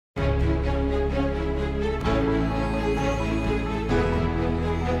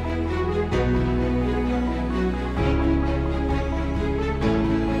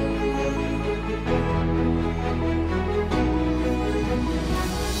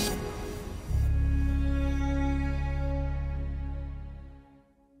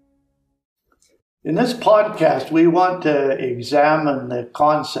In this podcast, we want to examine the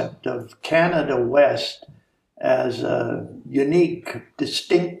concept of Canada West as a unique,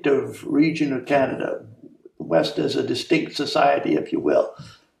 distinctive region of Canada. West as a distinct society, if you will,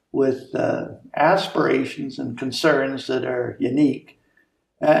 with aspirations and concerns that are unique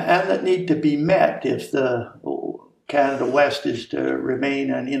and that need to be met if the Canada West is to remain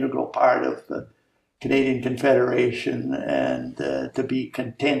an integral part of the Canadian Confederation and to be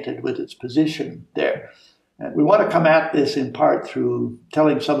contented with its position there. And we want to come at this in part through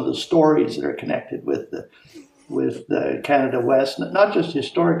telling some of the stories that are connected with the Canada West, not just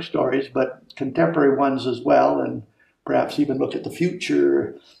historic stories, but contemporary ones as well, and perhaps even look at the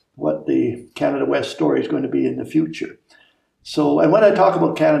future, what the Canada West story is going to be in the future. So, and when I talk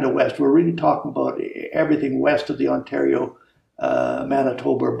about Canada West, we're really talking about everything west of the Ontario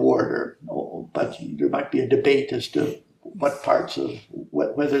Manitoba border, but there might be a debate as to what parts of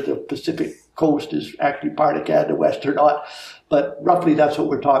whether the Pacific coast is actually part of Canada West or not. But roughly, that's what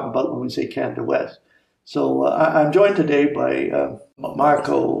we're talking about when we say Canada West. So I'm joined today by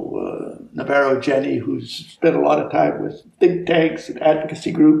Marco Navarro Jenny, who's spent a lot of time with think tanks and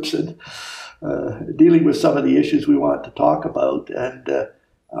advocacy groups and dealing with some of the issues we want to talk about. And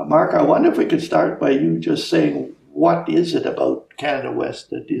Mark, I wonder if we could start by you just saying, what is it about Canada West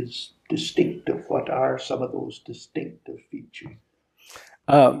that is distinctive? What are some of those distinctive features?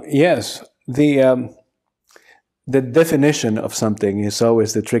 Yes, the definition of something is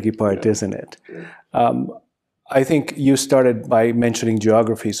always the tricky part, isn't it? I think you started by mentioning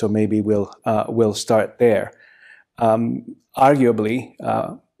geography, so maybe we'll start there. Arguably,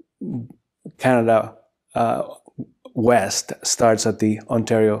 Canada West starts at the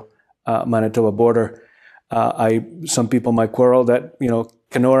Ontario-Manitoba border. Some people might quarrel that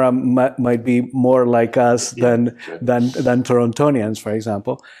Kenora might be more like us than Torontonians, for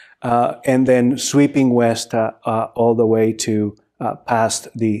example, and then sweeping west all the way to past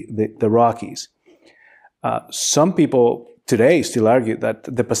the Rockies. Some people today still argue that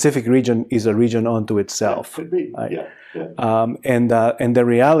the Pacific region is a region unto itself. Could be. Right? Yeah. And the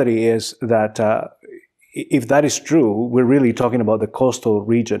reality is that if that is true, we're really talking about the coastal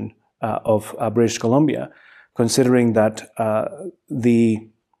region of British Columbia, considering that the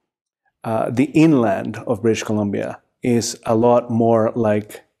inland of British Columbia is a lot more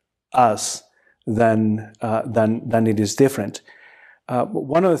like us than it is different.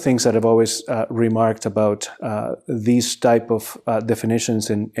 One of the things that I've always remarked about these type of definitions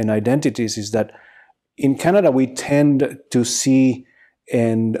and identities is that in Canada we tend to see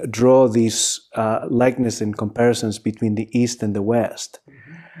and draw these likeness and comparisons between the East and the West.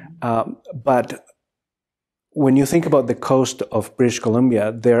 But when you think about the coast of British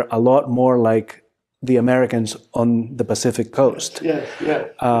Columbia, they're a lot more like the Americans on the Pacific coast. Yes.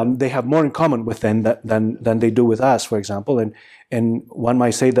 They have more in common with them than they do with us, for example. And one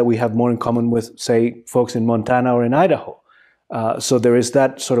might say that we have more in common with, say, folks in Montana or in Idaho. So there is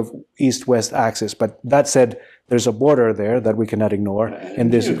that sort of east-west axis. But that said, there's a border there that we cannot ignore.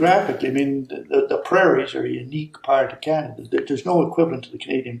 And geographic, I mean, the prairies are a unique part of Canada. There's no equivalent to the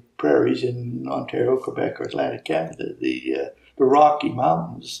Canadian prairies in Ontario, Quebec, or Atlantic Canada. The Rocky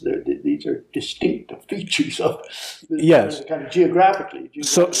Mountains, these are distinctive features of yes, kind of geographically.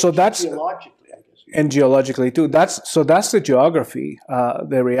 So that's geologically, I guess. And geologically too. That's the geography.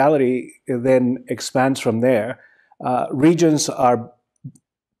 The reality then expands from there. Regions are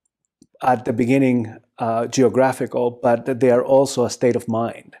at the beginning geographical, but they are also a state of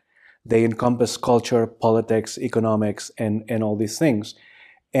mind. They encompass culture, politics, economics, and all these things.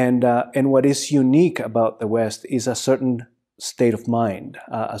 And what is unique about the West is a certain state of mind,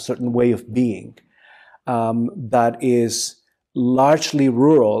 a certain way of being that is largely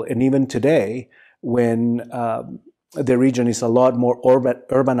rural. And even today, when the region is a lot more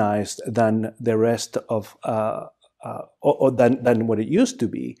urbanized than the rest of, or than what it used to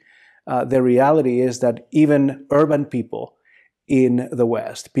be, the reality is that even urban people in the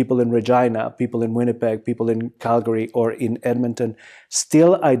West, people in Regina, people in Winnipeg, people in Calgary or in Edmonton,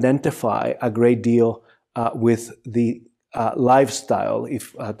 still identify a great deal with the lifestyle,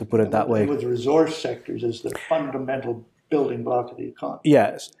 if to put it that way. With the resource sectors as the fundamental building block of the economy.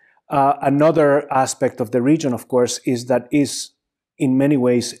 Yes. Another aspect of the region, of course, is that is in many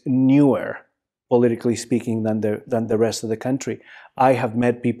ways newer, politically speaking, than the rest of the country. I have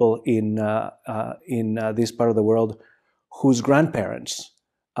met people in this part of the world whose grandparents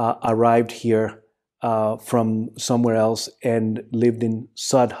arrived here from somewhere else and lived in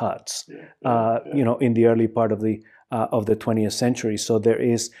sod huts, in the early part of the 20th century. So there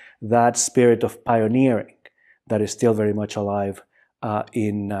is that spirit of pioneering that is still very much alive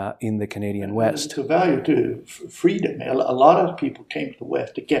in the Canadian West. It's a value to freedom. A lot of people came to the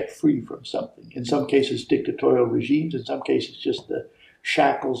West to get free from something. In some cases, dictatorial regimes. In some cases, just the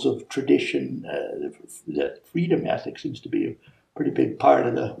shackles of tradition. That freedom ethic seems to be a pretty big part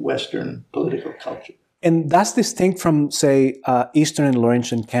of the Western political culture. And that's distinct from, say, Eastern and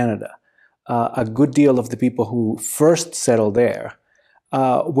Laurentian Canada. A good deal of the people who first settled there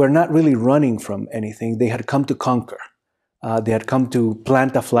were not really running from anything. They had come to conquer. They had come to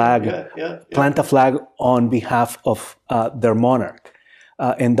plant a flag, plant a flag on behalf of their monarch,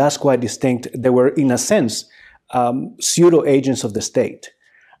 and that's quite distinct. They were, in a sense, pseudo agents of the state,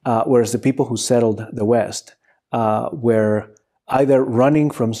 whereas the people who settled the West were either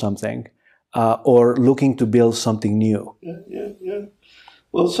running from something or looking to build something new. Yeah.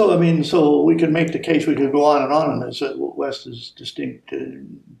 Well, so I mean, so we can make the case. We could go on and this. West is distinct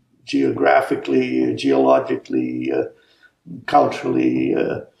geographically, geologically. Culturally,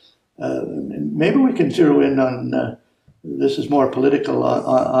 maybe we can zero in on this is more political.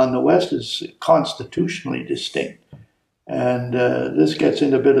 On the West is constitutionally distinct, and this gets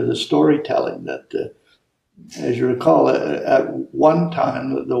into a bit of the storytelling that, as you recall, at one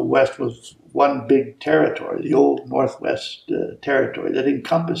time the West was one big territory, the old Northwest territory that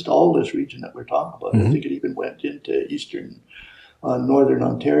encompassed all this region that we're talking about. Mm-hmm. I think it even went into eastern, northern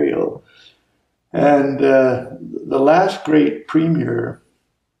Ontario. And the last great premier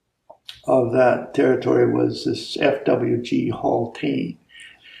of that territory was this F.W.G. Haltane.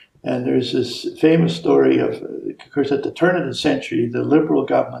 And there's this famous story of course, at the turn of the century, the Liberal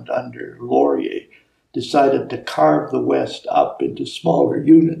government under Laurier decided to carve the West up into smaller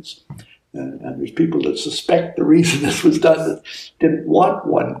units. And there's people that suspect the reason this was done that didn't want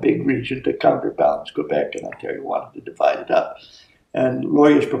one big region to counterbalance Quebec, and Ontario wanted to divide it up. And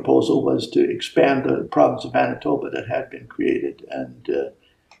Laurier's proposal was to expand the province of Manitoba that had been created and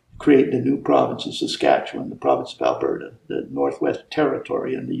create the new province of Saskatchewan, the province of Alberta, the Northwest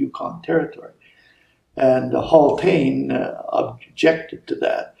Territory, and the Yukon Territory. And Haltane objected to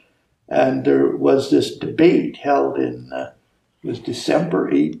that. And there was this debate held in, it was December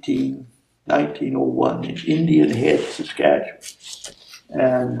 1901, in Indian Head, Saskatchewan.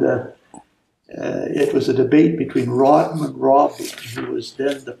 And it was a debate between Rodman Roblin, who was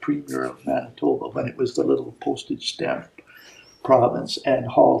then the premier of Manitoba when it was the little postage stamp province, and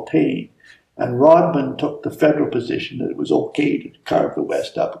Haltane. And Rodman took the federal position that it was okay to carve the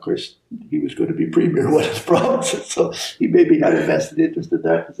West up. Of course, he was going to be premier of one of his provinces, so he maybe had a vested interest in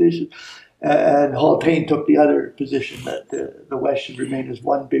that position. And Haltane took the other position that the West should remain as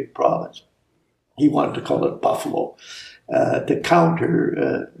one big province. He wanted to call it Buffalo, to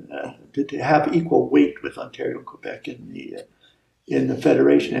counter, to have equal weight with Ontario and Quebec in the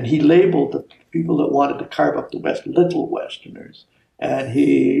Federation. And he labeled the people that wanted to carve up the West Little Westerners. And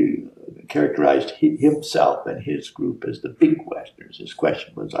he characterized himself and his group as the Big Westerners. His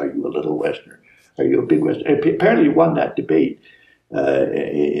question was, are you a Little Westerner? Are you a Big Westerner? And apparently he won that debate.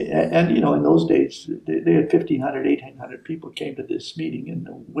 And, you know, in those days, they had 1,500, 1,800 people came to this meeting in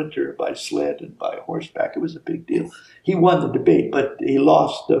the winter by sled and by horseback. It was a big deal. He won the debate, but he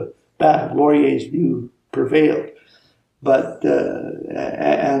lost the battle. Laurier's view prevailed. But,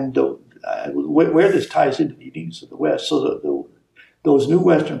 where this ties into the needs of the West, so those new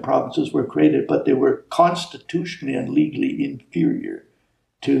Western provinces were created, but they were constitutionally and legally inferior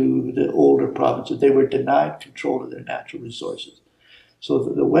to the older provinces. They were denied control of their natural resources. So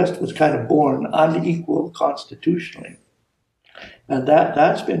the West was kind of born unequal constitutionally. And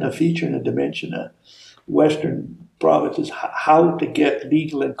that's been a feature and a dimension of Western provinces, how to get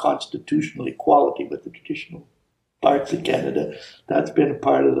legal and constitutional equality with the traditional parts of Canada. That's been a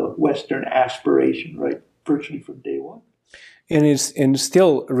part of the Western aspiration, right, virtually from day one. And it's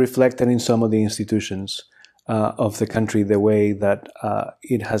still reflected in some of the institutions of the country, the way that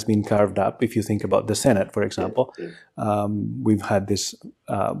it has been carved up. If you think about the Senate, for example, we've had this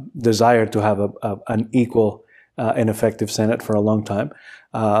desire to have an equal and effective Senate for a long time.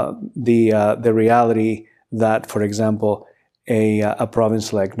 The reality that, for example, a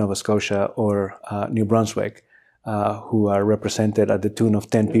province like Nova Scotia or New Brunswick, who are represented at the tune of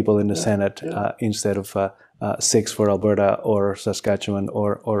 10 people in the Senate instead of 6 for Alberta or Saskatchewan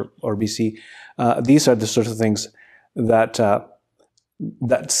or BC. These are the sorts of things that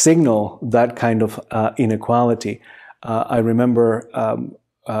that signal that kind of inequality. I remember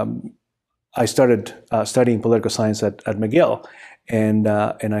I started studying political science at McGill, and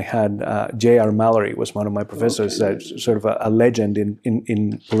I had J.R. Mallory was one of my professors, sort of a legend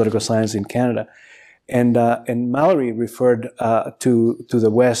in political science in Canada, and Mallory referred to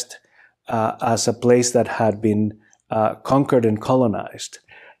the West as a place that had been conquered and colonized.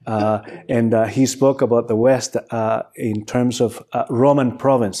 And he spoke about the West in terms of Roman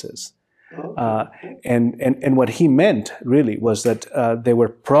provinces. And what he meant really was that they were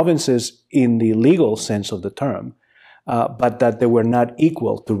provinces in the legal sense of the term, but that they were not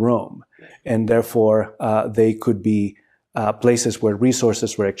equal to Rome. And therefore, they could be places where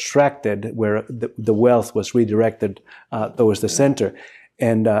resources were extracted, where the wealth was redirected towards the center.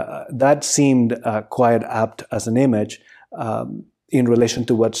 And that seemed quite apt as an image in relation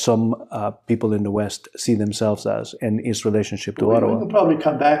to what some people in the West see themselves as and its relationship to Ottawa. We can probably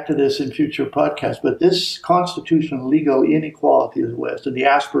come back to this in future podcasts, but this constitutional legal inequality of the West and the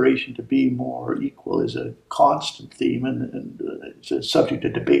aspiration to be more equal is a constant theme, and it's a subject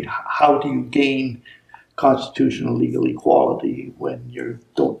of debate. How do you gain constitutional legal equality when you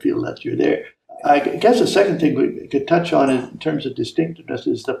don't feel that you're there? I guess the second thing we could touch on in terms of distinctiveness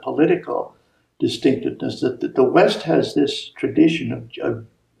is the political distinctiveness, that the West has this tradition of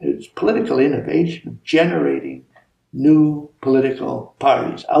its political innovation, of generating new political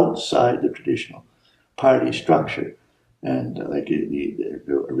parties outside the traditional party structure. And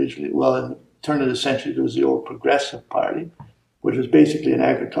originally, well, in the turn of the century, there was the old Progressive Party, which was basically an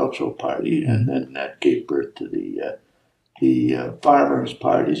agricultural party, and then that gave birth to the farmers'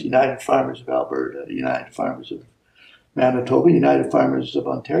 parties, United Farmers of Alberta, United Farmers of Manitoba, United Farmers of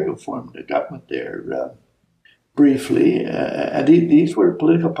Ontario formed a government there briefly. And these were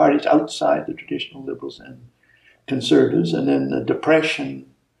political parties outside the traditional Liberals and Conservatives. And then the Depression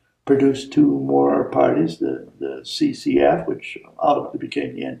produced two more parties, the CCF, which ultimately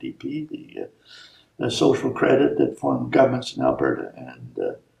became the NDP, the Social Credit that formed governments in Alberta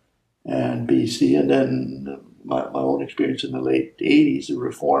and BC. And then my own experience in the late 80s, the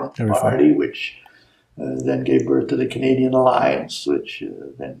Reform Party, which then gave birth to the Canadian Alliance, which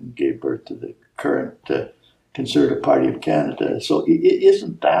then gave birth to the current Conservative Party of Canada. So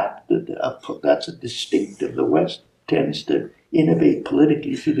isn't that's a distinctive? The West tends to innovate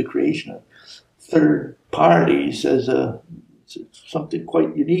politically through the creation of third parties as something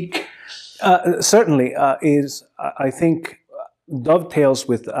quite unique. Certainly is, I think, dovetails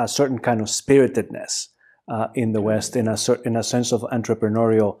with a certain kind of spiritedness in the West, in a sense of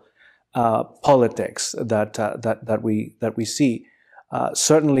entrepreneurial politics that we see.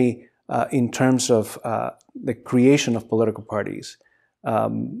 Certainly, in terms of the creation of political parties,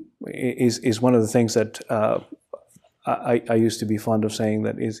 is one of the things that I used to be fond of saying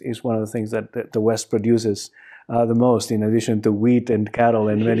that is one of the things that the West produces the most, in addition to wheat and cattle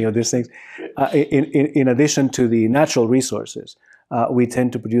and many of these things. In addition to the natural resources, we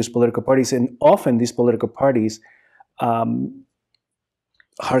tend to produce political parties, and often these political parties,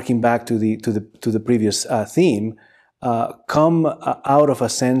 harking back to the previous theme, come out of a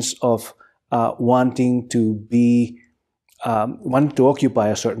sense of wanting to occupy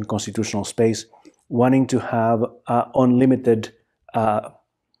a certain constitutional space, wanting to have unlimited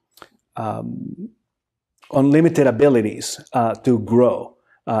abilities to grow.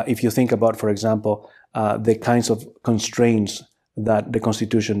 If you think about, for example, the kinds of constraints that the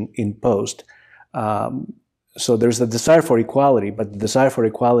Constitution imposed. So there's a desire for equality, but the desire for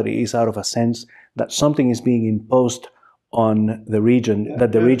equality is out of a sense that something is being imposed on the region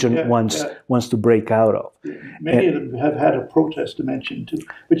that the region wants to break out of. Many of them have had a protest dimension too.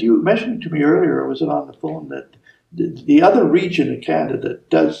 But you mentioned to me earlier, or was it on the phone, that the other region of Canada that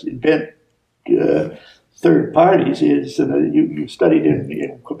does invent third parties is, you studied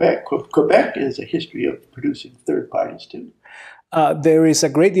in Quebec. Quebec is a history of producing third parties too. There is a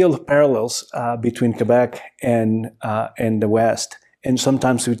great deal of parallels between Quebec and the West, and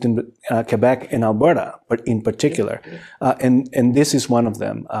sometimes between Quebec and Alberta, but in particular. And this is one of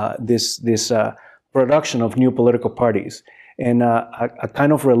them, this production of new political parties, and a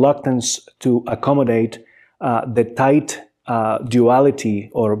kind of reluctance to accommodate the tight duality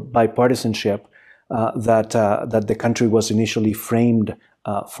or bipartisanship that the country was initially framed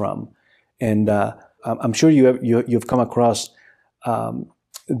from. And I'm sure you've come across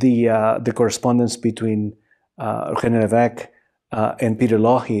the correspondence between René Lévesque and Peter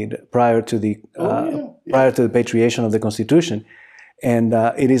Lougheed prior to the patriation of the Constitution, and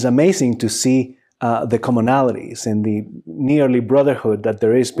it is amazing to see the commonalities and the nearly brotherhood that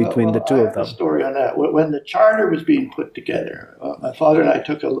there is between the two of them. I have a story on that. When the charter was being put together, my father and I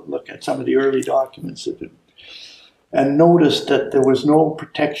took a look at some of the early documents and noticed that there was no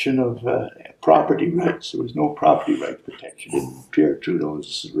protection of property rights. There was no property rights protection in Pierre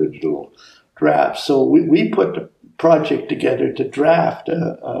Trudeau's original draft. So we put the project together to draft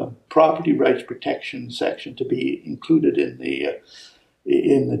a property rights protection section to be included in the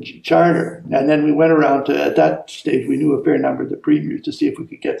in the charter. And then we went around to, at that stage, we knew a fair number of the premiers to see if we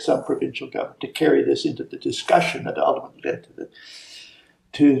could get some provincial government to carry this into the discussion that ultimately led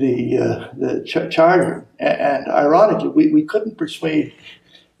to the charter. And ironically, we couldn't persuade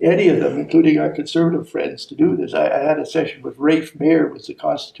any of them, including our conservative friends, to do this. I had a session with Rafe Mayer, who was the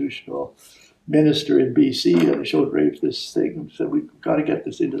constitutional minister in BC, and I showed Rafe this thing and said, we've got to get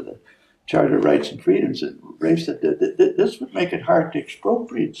this into the Charter of Rights and Freedoms. And Rafe said, this would make it hard to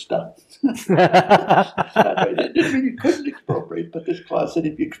expropriate stuff. It didn't mean you couldn't expropriate, but this clause said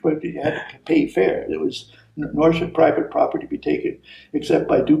if you expropriate, you had to pay fair. There was, nor should private property be taken except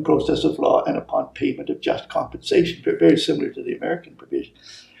by due process of law and upon payment of just compensation, very similar to the American provision.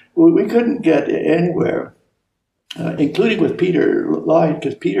 We couldn't get anywhere, including with Peter Lyon,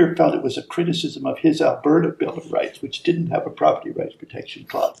 because Peter felt it was a criticism of his Alberta Bill of Rights, which didn't have a property rights protection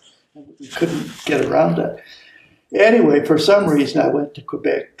clause. And we couldn't get around that. Anyway, for some reason, I went to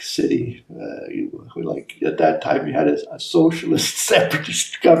Quebec City. Like at that time, we had a socialist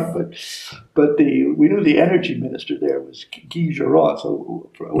separatist government, but we knew the energy minister there was Guy Giron, so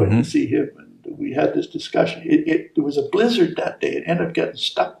I went to see him, and we had this discussion. There was a blizzard that day. It ended up getting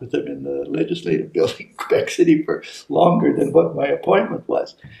stuck with him in the legislative building in Quebec City for longer than what my appointment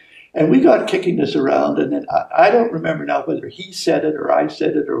was. And we got kicking this around, and then I don't remember now whether he said it or I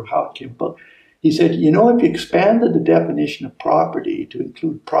said it or how it came about. He said, you know, if you expanded the definition of property to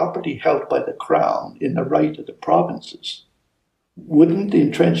include property held by the Crown in the right of the provinces, wouldn't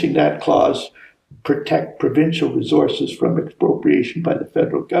entrenching that clause protect provincial resources from expropriation by the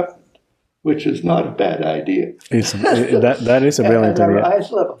federal government? Which is not a bad idea. That is a brilliant idea. I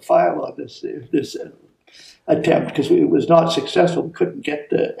still have a file on this attempt because it was not successful. We couldn't get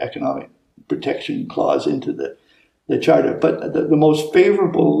the economic protection clause into the charter. But the most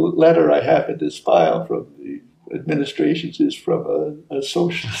favorable letter I have in this file from the administrations is from a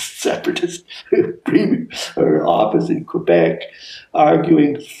socialist separatist premier or office in Quebec,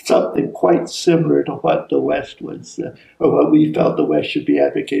 arguing something quite similar to what the West was, or what we felt the West should be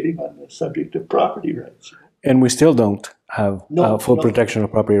advocating on the subject of property rights. And we still don't have full protection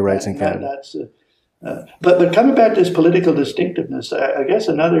of property rights in Canada. But coming back to this political distinctiveness, I guess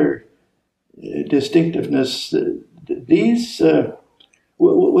another distinctiveness,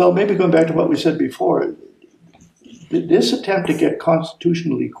 well, maybe going back to what we said before, this attempt to get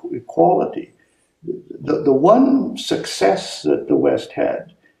constitutional equality, the one success that the West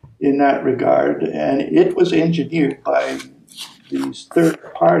had in that regard, and it was engineered by these third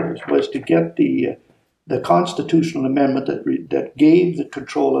parties, was to get the constitutional amendment that gave the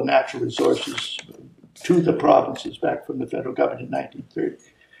control of natural resources to the provinces back from the federal government in 1930.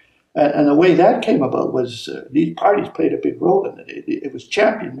 And the way that came about was these parties played a big role in it. It was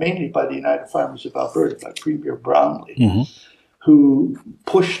championed mainly by the United Farmers of Alberta, by Premier Brownlee, who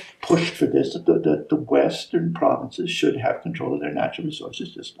pushed for this, that the western provinces should have control of their natural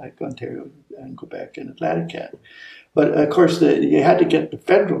resources, just like Ontario and Quebec and Atlantic Canada. But of course, you had to get the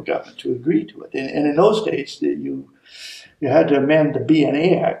federal government to agree to it. And in those days, you had to amend the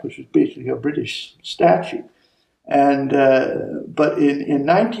BNA Act, which was basically a British statute. And but in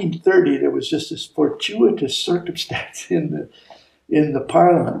 1930, there was just this fortuitous circumstance in the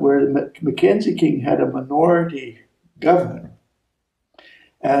Parliament where Mackenzie King had a minority government,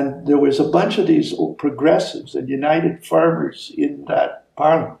 and there was a bunch of these progressives and United Farmers in that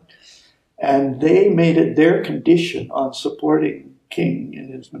Parliament, and they made it their condition on supporting King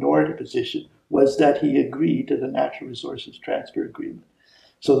in his minority position was that he agreed to the Natural Resources Transfer Agreement.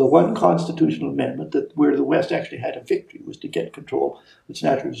 So the one constitutional amendment that where the West actually had a victory was to get control of its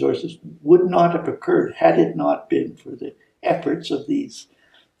natural resources would not have occurred had it not been for the efforts of these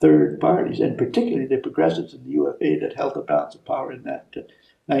third parties, and particularly the progressives in the UFA that held the balance of power in that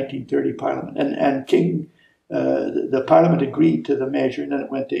 1930 Parliament. And King, the Parliament agreed to the measure, and then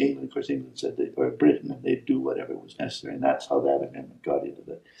it went to England. Of course, England said or Britain, and they'd do whatever was necessary, and that's how that amendment got into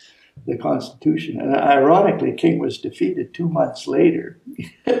the Constitution. And ironically, King was defeated 2 months later,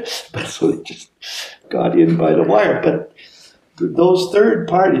 but so he just got in by the wire. But those third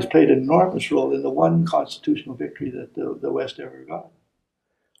parties played an enormous role in the one constitutional victory that the West ever got.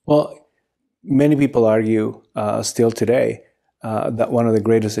 Well, many people argue still today that one of the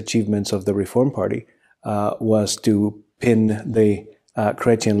greatest achievements of the Reform Party was to pin the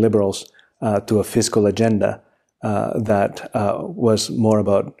Chrétien liberals to a fiscal agenda that was more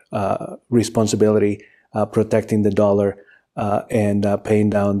about responsibility, protecting the dollar, and paying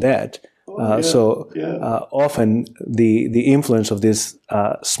down debt. Often the influence of these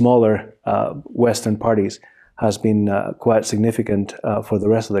smaller Western parties has been quite significant for the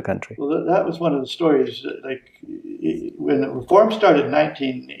rest of the country. Well, that was one of the stories. Like when the reform started in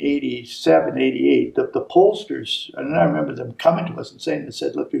 1987, 88, the pollsters, and I remember them coming to us and saying, they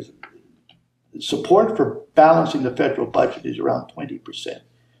said, look, there's support for balancing the federal budget is around 20%.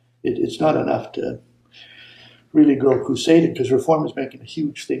 It's not enough to really go crusading, because reform is making a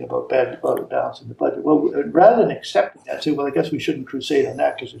huge thing about balancing the budget. Well, rather than accepting that, say, well, I guess we shouldn't crusade on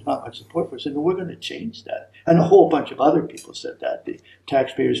that because there's not much support for it. So we're going to change that. And a whole bunch of other people said that. The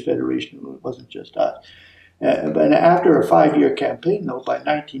Taxpayers Federation, it wasn't just us. But after a 5-year campaign, though, by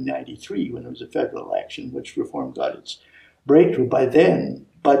 1993, when there was a federal election, which reform got its breakthrough, by then,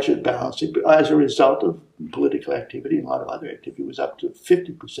 budget balancing, as a result of political activity and a lot of other activity, was up to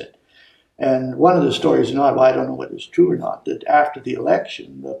 50%. And one of the stories, and I don't know whether it's true or not, that after the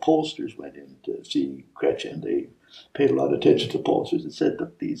election, the pollsters went in to see Gretchen. They paid a lot of attention to pollsters and said,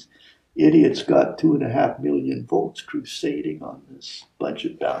 look, these idiots got 2.5 million votes crusading on this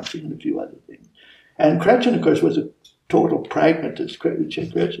budget balancing and a few other things. And Gretchen, of course, was a total pragmatist.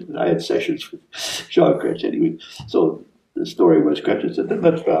 Gretchen, I had sessions with Jean Gretchen anyway. So the story was Gretchen said, then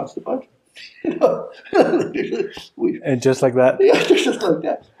let's balance the budget. You know? And just like that? Yeah, just like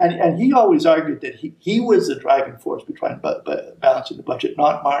that. And he always argued that he was the driving force behind balancing the budget,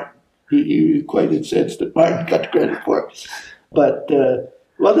 not Martin. He quite incensed that Martin got credit for it. But,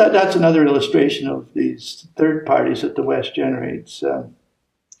 well, that's another illustration of these third parties that the West generates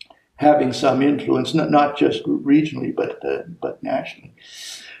having some influence, not just regionally, but nationally.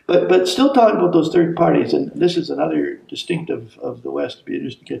 But still talking about those third parties, and this is another distinctive of the West. It'd be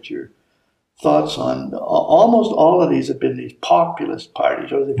interesting to get your thoughts on. Almost all of these have been these populist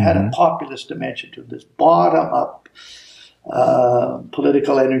parties, or they've had a populist dimension to this bottom-up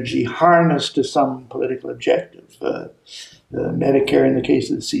political energy harnessed to some political objective. Medicare in the case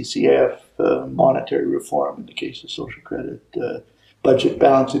of the CCF, monetary reform in the case of social credit, budget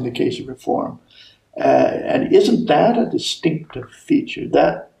balance in the case of reform. And isn't that a distinctive feature?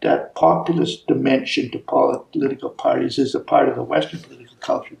 That populist dimension to political parties is a part of the Western political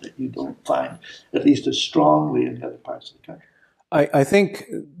culture that you don't find, at least as strongly, in the other parts of the country. I think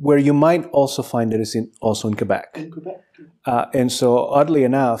where you might also find it is also in Quebec. In Quebec. And so, oddly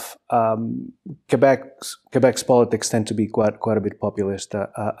enough, Quebec's politics tend to be quite a bit populist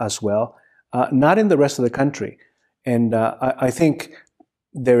as well. Not in the rest of the country. And I think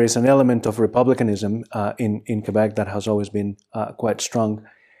there is an element of republicanism in Quebec that has always been quite strong.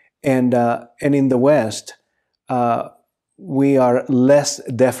 And in the West, we are less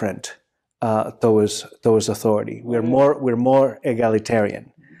deferent towards authority. We're more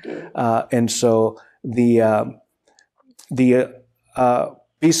egalitarian, and so the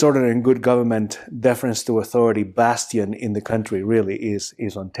peace, order, and good government deference to authority bastion in the country really is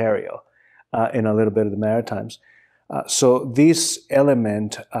Ontario, and a little bit of the Maritimes. So this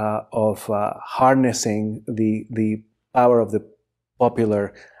element of harnessing the power of the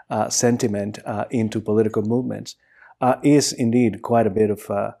popular sentiment into political movements is indeed quite a bit of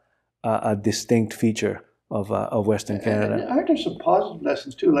a distinct feature of Western Canada. And aren't there some positive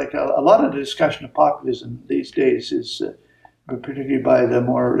lessons too? Like a lot of the discussion of populism these days is, particularly by the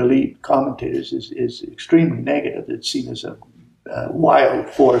more elite commentators, is extremely negative. It's seen as a wild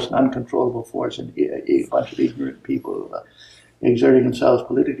force, an uncontrollable force, and a bunch of ignorant people exerting themselves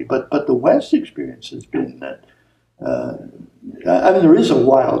politically. But the West experience has been that, I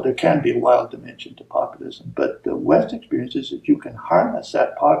mean, there can be a wild dimension to populism, but the West experience is that you can harness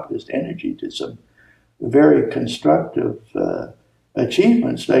that populist energy to some very constructive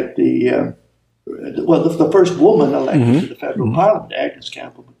achievements, like the first woman elected to the federal parliament, Agnes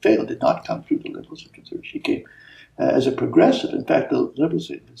Campbell McPhail, did not come through the Liberals and Conservatives. She came as a progressive. In fact, the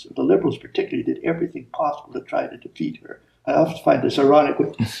Liberals particularly did everything possible to try to defeat her. I often find this ironic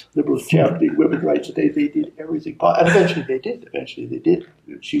when Liberals championing women's rights today. They did everything possible, and eventually they did.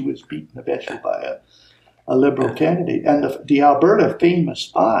 She was beaten eventually by a Liberal candidate. And the Alberta Famous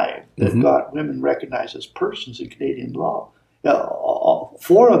Five that got women recognized as persons in Canadian law,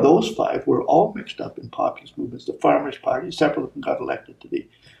 4 of those 5 were all mixed up in populist movements. The Farmers' Party, several of them got elected to the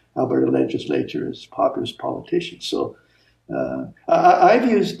Alberta legislature as populist politicians. So I've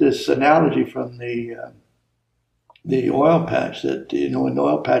used this analogy from the oil patch, that, in the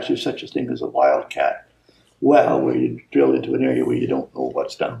oil patch there's such a thing as a wildcat well, where you drill into an area where you don't know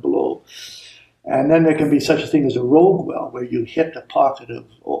what's down below. And then there can be such a thing as a rogue well, where you hit a pocket of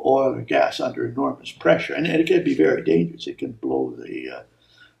oil or gas under enormous pressure. And it can be very dangerous. It can blow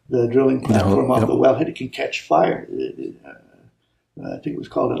the drilling platform off the wellhead. It can catch fire. I think it was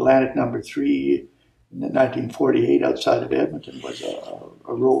called Atlantic Number 3 in 1948 outside of Edmonton was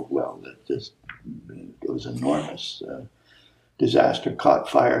a road well that just, it was enormous. Disaster, caught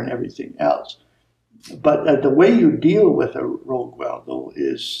fire and everything else. But the way you deal with a rogue well, though,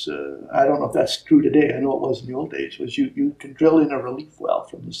 is, I don't know if that's true today, I know it was in the old days, was you can drill in a relief well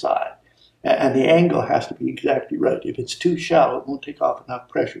from the side. And the angle has to be exactly right. If it's too shallow, it won't take off enough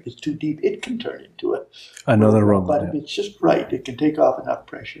pressure. If it's too deep, it can turn into another rogue well. well. But if it's just right, it can take off enough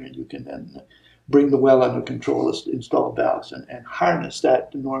pressure, and you can then bring the well under control, install valves, and harness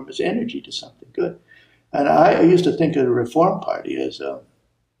that enormous energy to something good. And I used to think of the Reform Party as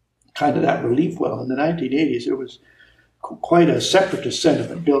kind of that relief well. In the 1980s, there was quite a separatist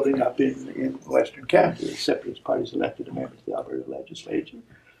sentiment building up in Western Canada. The separatist parties elected a member of the Alberta legislature.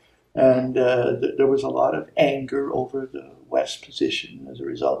 And there was a lot of anger over the West position as a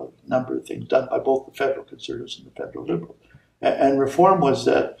result of a number of things done by both the federal Conservatives and the federal Liberals. And Reform was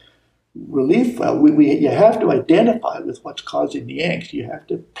that relief well. You have to identify with what's causing the angst. You have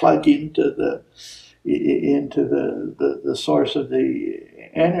to plug into the source of the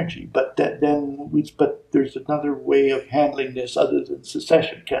energy. But but there's another way of handling this other than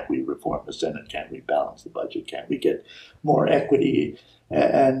secession. Can't we reform the Senate? Can't we balance the budget? Can't we get more equity?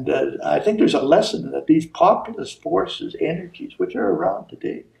 And I think there's a lesson that these populist forces, energies, which are around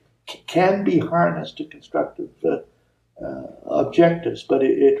today, can be harnessed to constructive objectives, but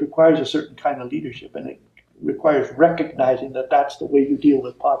it requires a certain kind of leadership, and it requires recognizing that that's the way you deal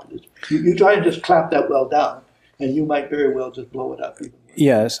with populism. You try to just clap that well down, and you might very well just blow it up even more.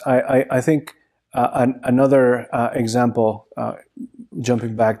 Yes, I think another example,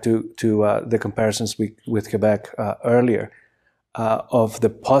 jumping back to the comparisons with Quebec earlier, of the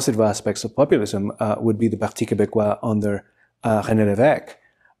positive aspects of populism would be the Parti québécois under René Lévesque.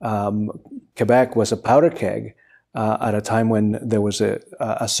 Quebec was a powder keg at a time when there was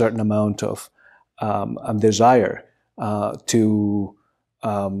a certain amount of desire to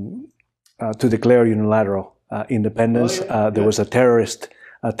declare unilateral independence. There was a terrorist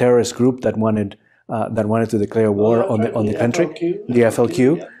group that wanted to declare war on the country, FLQ. the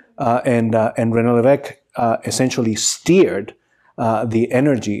FLQ, and René Lévesque essentially steered the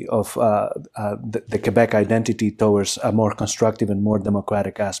energy of the Quebec identity towards a more constructive and more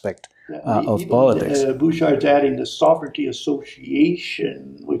democratic aspect of politics. Bouchard's adding the Sovereignty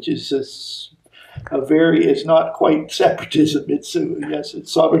Association, which is it's not quite separatism. It's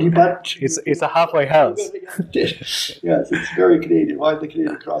it's sovereignty, but it's a halfway house. Yes, it's very Canadian. Why did the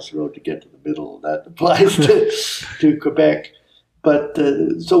Canadian cross the road to get to the middle? That applies to Quebec. But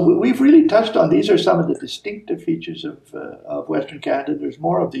so we've really touched on these are some of the distinctive features of Western Canada. There's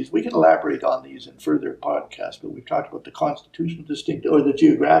more of these. We can elaborate on these in further podcasts, but we've talked about the constitutional distinctive, or the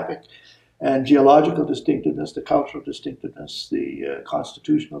geographic and geological distinctiveness, the cultural distinctiveness, the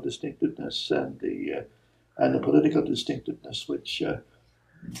constitutional distinctiveness, and the political distinctiveness, which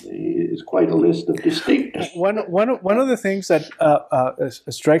is quite a list of distinctives. One of the things that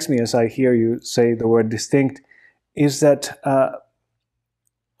strikes me as I hear you say the word distinct is that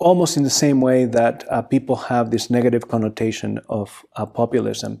almost in the same way that people have this negative connotation of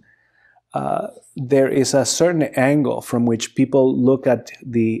populism, there is a certain angle from which people look at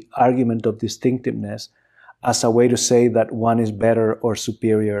the argument of distinctiveness as a way to say that one is better or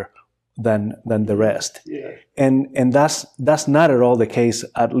superior than the rest. Yeah. And that's not at all the case,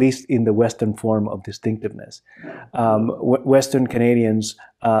 at least in the Western form of distinctiveness. Western Canadians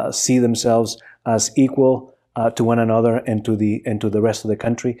see themselves as equal to one another and to the rest of the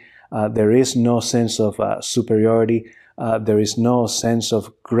country. There is no sense of superiority. There is no sense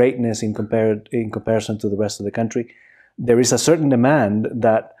of greatness in comparison to the rest of the country. There is a certain demand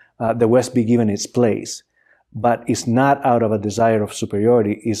that the West be given its place, but it's not out of a desire of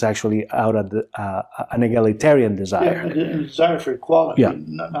superiority. It's actually out of an egalitarian desire. Yeah, a desire for equality, yeah.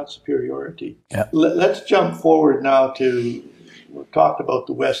 not superiority. Yeah. Let's jump forward now to, we've talked about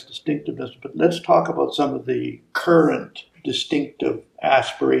the West distinctiveness, but let's talk about some of the current distinctive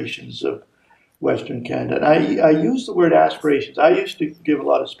aspirations of Western Canada. And I use the word aspirations. I used to give a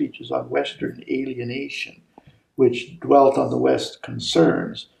lot of speeches on Western alienation, which dwelt on the West's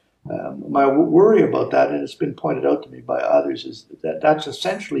concerns. My worry about that, and it's been pointed out to me by others, is that that's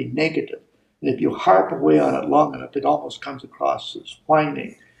essentially negative. And if you harp away on it long enough, it almost comes across as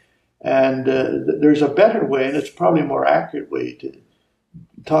whining. And there's a better way, and it's probably a more accurate way to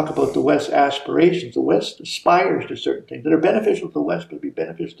talk about the West's aspirations. The West aspires to certain things that are beneficial to the West, but be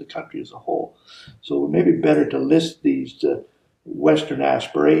beneficial to the country as a whole. So it may be better to list these Western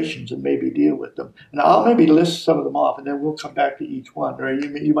aspirations and maybe deal with them. And I'll maybe list some of them off, and then we'll come back to each one, or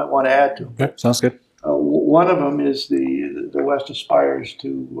you might want to add to them. Okay, sounds good. One of them is the West aspires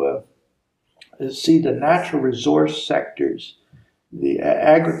to see the natural resource sectors, the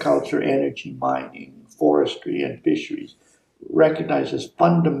agriculture, energy, mining, forestry, and fisheries, recognized as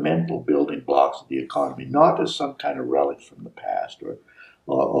fundamental building blocks of the economy, not as some kind of relic from the past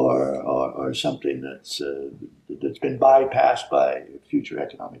or something that's been bypassed by future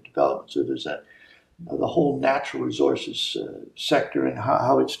economic development. So there's the whole natural resources sector and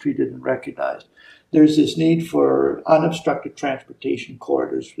how it's treated and recognized. There's this need for unobstructed transportation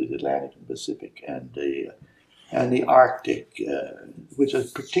corridors for the Atlantic and Pacific and the Arctic, which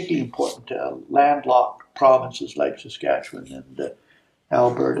is particularly important to landlocked provinces like Saskatchewan and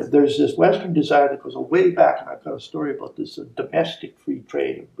Alberta. There's this Western desire that goes way back, and I've got a story about this, domestic free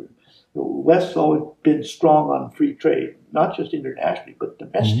trade. The West's always been strong on free trade, not just internationally, but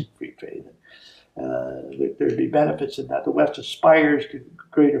domestic free trade. There'd be benefits in that. The West aspires to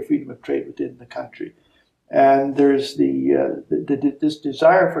greater freedom of trade within the country. And there's this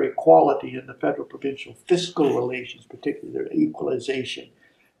desire for equality in the federal-provincial fiscal relations, particularly their equalization,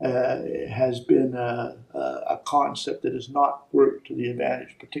 has been a concept that has not worked to the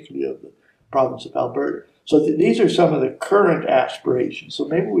advantage, particularly of the province of Alberta. So these are some of the current aspirations. So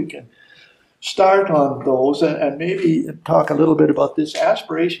maybe we can start on those and maybe talk a little bit about this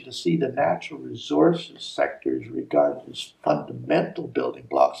aspiration to see the natural resources sectors regarded as fundamental building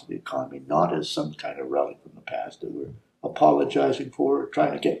blocks of the economy, not as some kind of relic from the past that we're apologizing for or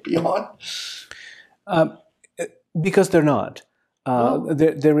trying to get beyond. Because they're not.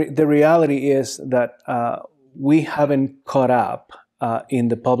 The reality is that we haven't caught up in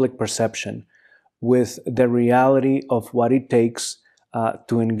the public perception with the reality of what it takes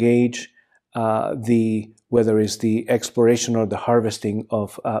to engage whether it's the exploration or the harvesting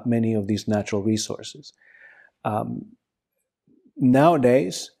of many of these natural resources.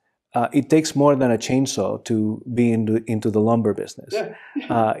 Nowadays, it takes more than a chainsaw to be into the lumber business.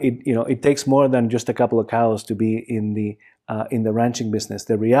 It takes more than just a couple of cows to be in the ranching business.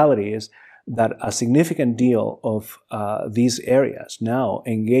 The reality is that a significant deal of these areas now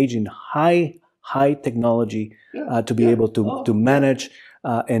engage in high technology to be able to manage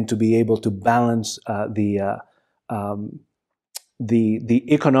and to be able to balance the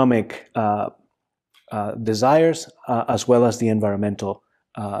economic desires as well as the environmental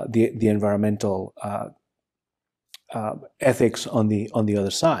ethics on the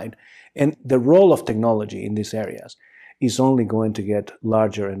other side. And the role of technology in these areas is only going to get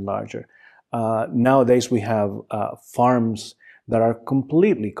larger and larger. Nowadays, we have farms that are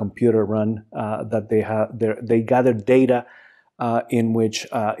completely computer run, that they gather data in which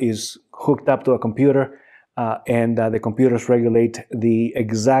is hooked up to a computer, and the computers regulate the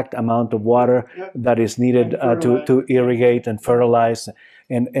exact amount of water that is needed to irrigate and fertilize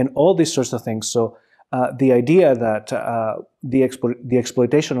and all these sorts of things. So the idea that the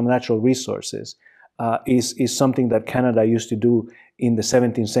exploitation of natural resources is something that Canada used to do in the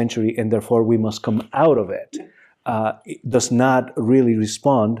 17th century, and therefore we must come out of it, it does not really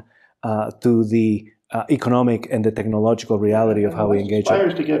respond to the economic and the technological reality of how we engage. It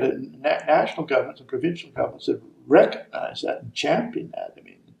aspires to get national governments and provincial governments that recognize that and champion that. I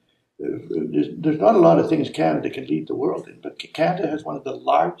mean, there's not a lot of things Canada can lead the world in, but Canada has one of the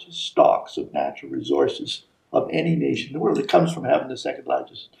largest stocks of natural resources of any nation in the world. It comes from having the second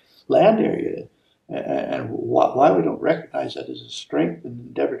largest land area. And why we don't recognize that as a strength and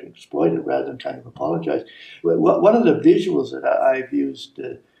endeavor to exploit it rather than kind of apologize. One of the visuals that I've used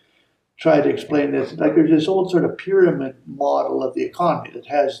to try to explain this, like there's this old sort of pyramid model of the economy that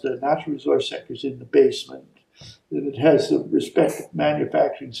has the natural resource sectors in the basement, then it has the respective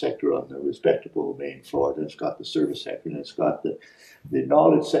manufacturing sector on the respectable main floor, then it's got the service sector, and it's got the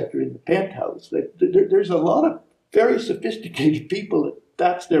knowledge sector in the penthouse. There's a lot of very sophisticated people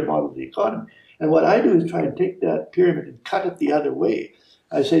that's their model of the economy. And what I do is try and take that pyramid and cut it the other way.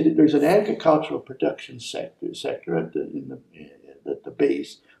 I say that there's an agricultural production sector at the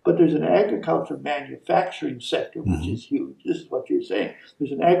base, but there's an agricultural manufacturing sector, which is huge. This is what you're saying.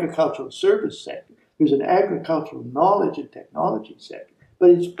 There's an agricultural service sector. There's an agricultural knowledge and technology sector, but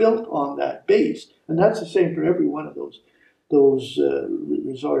it's built on that base, and that's the same for every one of those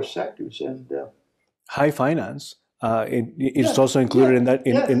resource sectors. And high finance, it's also included in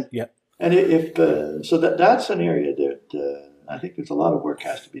that. And so that's an area that I think there's a lot of work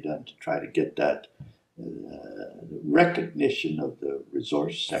has to be done to try to get that recognition of the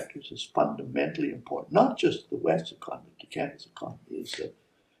resource sectors as fundamentally important, not just the West's economy, but Canada's economy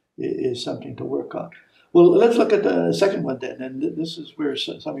is something to work on. Well, let's look at the second one then, and this is where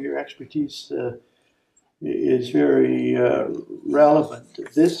some of your expertise is very relevant.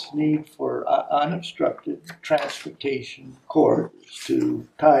 This need for unobstructed transportation corridors to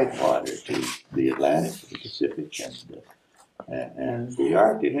tidewater, to the Atlantic, the Pacific, and the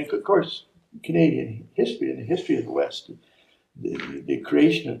Arctic. And of course, Canadian history and the history of the West, the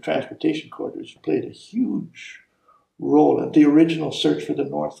creation of transportation corridors played a huge role. And the original search for the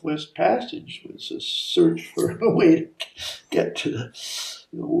Northwest Passage was a search for a way to get to the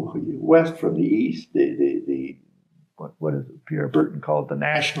west from the east. What is it, Pierre Burton called the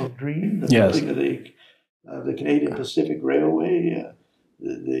national dream, the building of the Canadian Pacific Railway,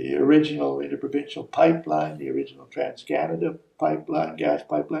 the original interprovincial pipeline, the original Trans-Canada pipeline, gas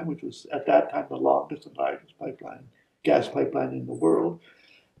pipeline, which was at that time the longest and largest gas pipeline in the world.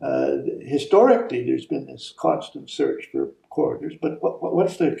 Historically, there's been this constant search for corridors, but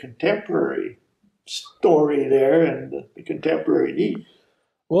what's the contemporary story there and the contemporary need?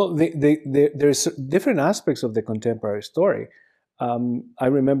 Well, there's different aspects of the contemporary story. I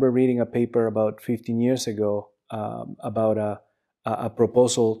remember reading a paper about 15 years ago about a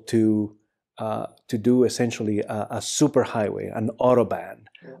proposal to do essentially a superhighway, an autobahn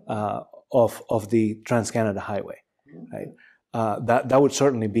of the Trans-Canada Highway. Right? That would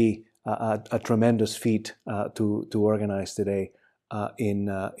certainly be a tremendous feat to organize today in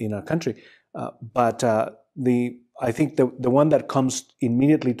our country. But I think the one that comes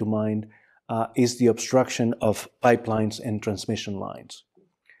immediately to mind is the obstruction of pipelines and transmission lines.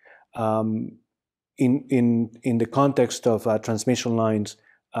 In the context of transmission lines,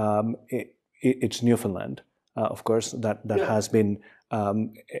 it's Newfoundland, of course, that has been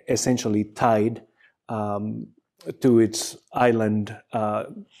essentially tied to its island.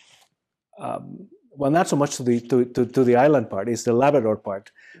 Well, not so much to the island part. It's the Labrador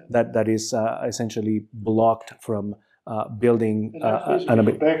part that is essentially blocked from building.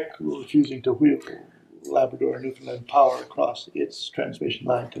 Quebec refusing to wheel Labrador and Newfoundland power across its transmission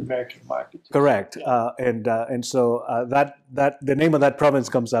line to American markets. Correct, and so that the name of that province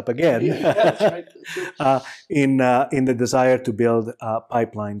comes up again. Yeah, that's right. In the desire to build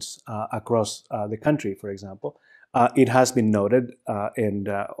pipelines across the country, for example. It has been noted, and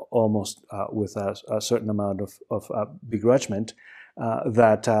almost with a certain amount of begrudgment,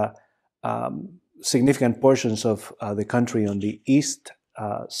 that significant portions of the country on the east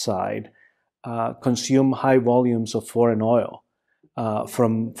side consume high volumes of foreign oil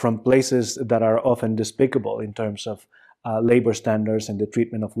from places that are often despicable in terms of labor standards and the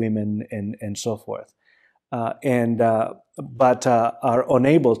treatment of women and so forth, but are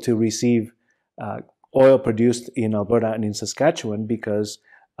unable to receive oil produced in Alberta and in Saskatchewan because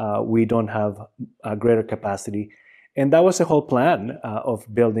we don't have a greater capacity. And that was the whole plan of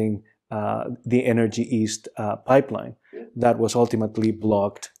building the Energy East pipeline that was ultimately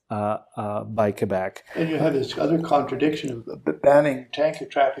blocked by Quebec. And you have this other contradiction of banning tanker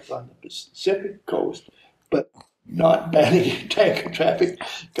traffic on the Pacific coast, but not banning tanker traffic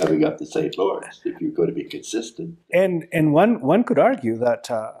coming up the St. Lawrence, if you're going to be consistent. And one could argue that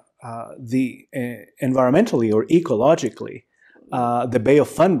the environmentally or ecologically, the Bay of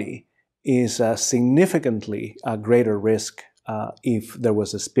Fundy is a significantly greater risk if there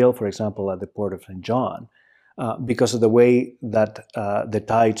was a spill, for example, at the Port of St. John, because of the way that the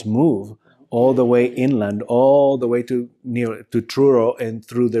tides move all the way inland, all the way to Truro and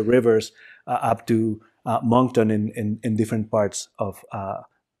through the rivers up to Moncton in different parts of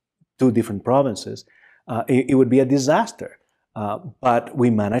 2 different provinces. It would be a disaster. But we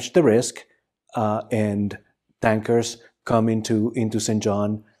manage the risk, and tankers come into St.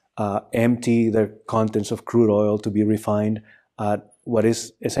 John, empty their contents of crude oil to be refined at what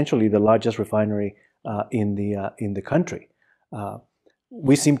is essentially the largest refinery in the country.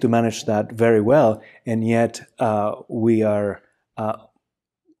 We seem to manage that very well, and yet we are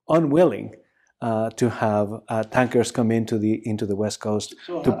unwilling to have tankers come into the West Coast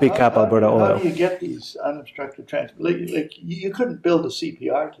to pick up Alberta oil. How do you get these unobstructed transport? Like you couldn't build a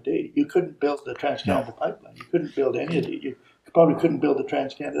CPR today. You couldn't build the Trans-Canada pipeline. You couldn't build any of these. You probably couldn't build the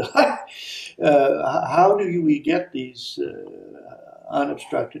Trans-Canada line. How do we get these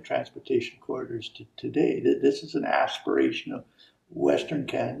unobstructed transportation corridors to today? This is an aspiration of Western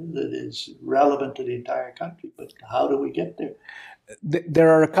Canada that is relevant to the entire country. But how do we get there? There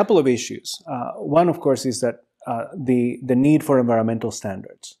are a couple of issues. One, of course, is that the need for environmental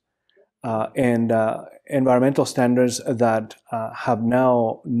standards and environmental standards that have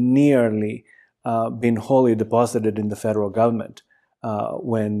now nearly been wholly deposited in the federal government,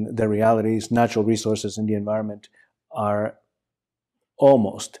 when the reality is natural resources and the environment are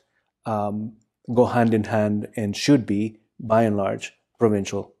almost go hand in hand and should be, by and large,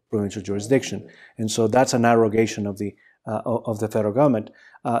 provincial provincial jurisdiction. And so that's an abrogation of the federal government.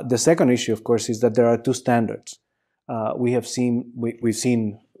 The second issue, of course, is that there are two standards.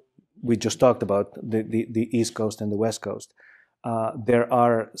 We just talked about the East Coast and the West Coast. There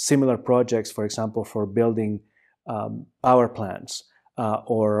are similar projects, for example, for building power plants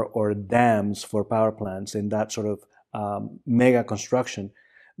or dams for power plants and that sort of mega construction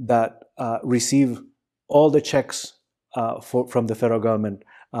that receive all the checks from the federal government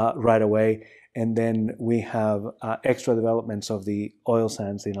right away. And then we have extra developments of the oil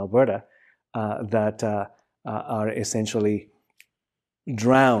sands in Alberta that are essentially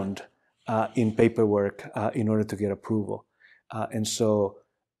drowned in paperwork in order to get approval. And so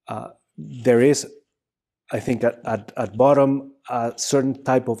there is, I think, at bottom, a certain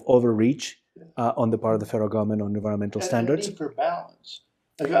type of overreach on the part of the federal government on environmental standards. And a need for balance.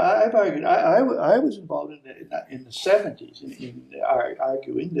 Like I've argued, I was involved in the 70s in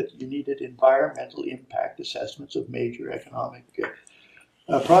arguing that you needed environmental impact assessments of major economic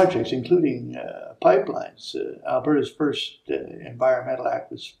projects, including pipelines. Alberta's first Environmental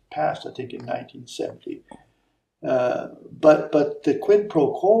Act was passed, I think, in 1970. But the quid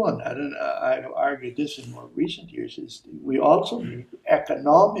pro quo on that, and I've argued this in more recent years, is we also need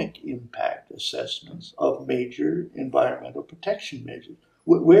economic impact assessments of major environmental protection measures.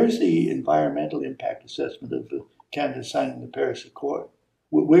 Where's the environmental impact assessment of Canada signing the Paris Accord?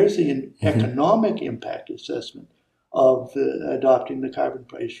 Where's the economic impact assessment of adopting the carbon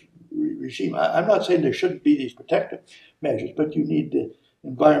price regime? I'm not saying there shouldn't be these protective measures, but you need the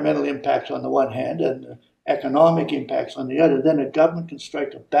environmental impacts on the one hand and the economic impacts on the other. Then a government can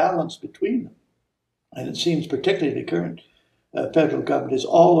strike a balance between them. And it seems particularly the current federal government is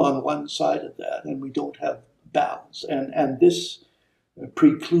all on one side of that, and we don't have balance. And this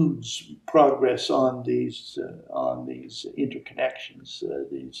precludes progress on these interconnections,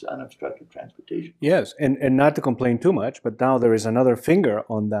 these unobstructed transportation. Yes, and not to complain too much, but now there is another finger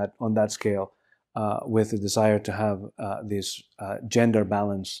on that scale with the desire to have these gender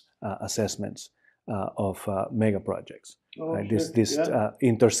balance assessments of mega projects. Oh, right? Sure. This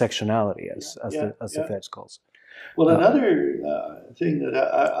intersectionality, as the Feds calls. Well, another thing that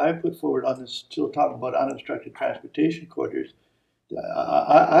I put forward on this, still talking about unobstructed transportation corridors,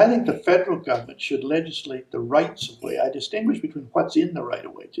 I think the federal government should legislate the rights of way. I distinguish between what's in the right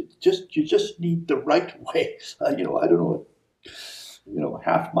of way. You just need the right of way. I don't know,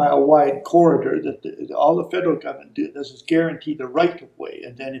 half-mile wide corridor that all the federal government does is guarantee the right of way.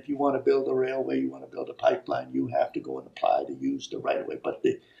 And then if you want to build a railway, you want to build a pipeline, you have to go and apply to use the right of way. But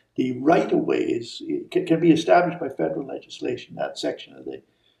the right of way can be established by federal legislation. That section of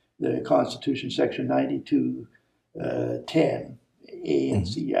the Constitution, section 92:10. A and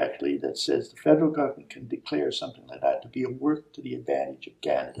C, actually, that says the federal government can declare something like that to be a work to the advantage of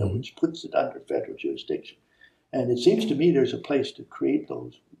Canada, which puts it under federal jurisdiction. And it seems to me there's a place to create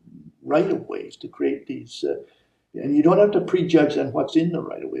those right-of-ways, to create these, and you don't have to prejudge then what's in the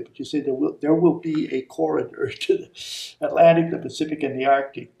right-of-way, but you say there will be a corridor to the Atlantic, the Pacific, and the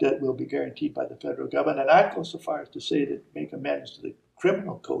Arctic that will be guaranteed by the federal government. And I'd go so far as to say that make amendments to the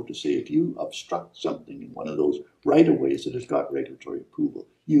criminal code to say if you obstruct something in one of those right-of-ways that has got regulatory approval,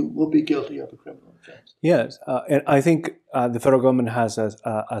 you will be guilty of a criminal offense. Yes, and I think the federal government has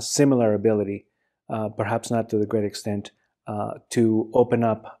a similar ability, perhaps not to the great extent, to open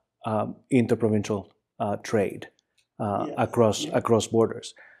up interprovincial trade across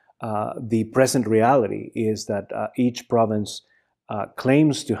borders. The present reality is that each province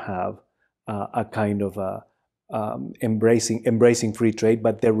claims to have a kind of embracing free trade,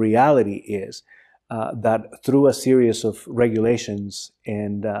 but the reality is that through a series of regulations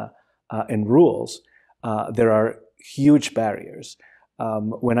and rules, there are huge barriers.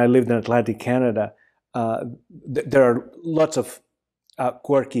 When I lived in Atlantic Canada, there are lots of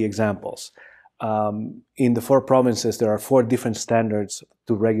quirky examples. In the 4 provinces, there are 4 different standards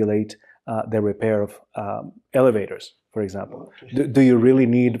to regulate the repair of elevators, for example. Do you really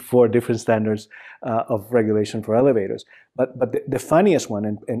need 4 different standards of regulation for elevators? But the funniest one,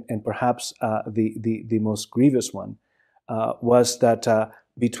 and perhaps the most grievous one, was that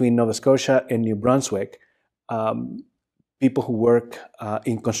between Nova Scotia and New Brunswick, people who work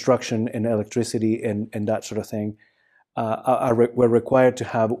in construction and electricity and that sort of thing were required to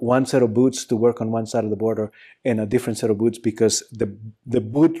have one set of boots to work on one side of the border and a different set of boots because the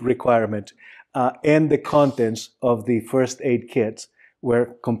boot requirement and the contents of the first aid kits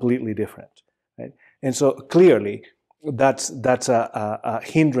were completely different. Right? And so clearly, that's a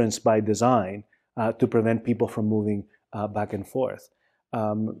hindrance by design to prevent people from moving back and forth.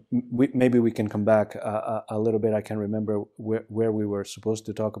 maybe we can come back a little bit. I can remember where we were supposed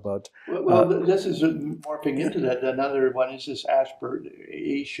to talk about. Well, this is morphing into that. Another one is this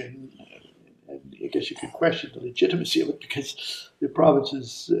aspiration. And I guess you could question the legitimacy of it because the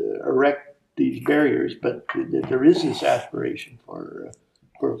provinces erect these barriers, but there is this aspiration for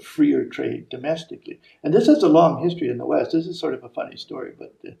freer trade domestically. And this has a long history in the West. This is sort of a funny story,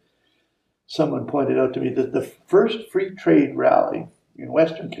 but someone pointed out to me that the first free trade rally in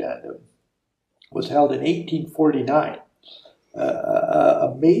Western Canada was held in 1849.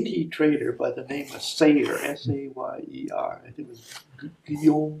 A Métis trader by the name of Sayer, S-A-Y-E-R, I think it was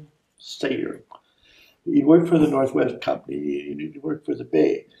Guillaume Sayer. He worked for the Northwest Company, he worked for the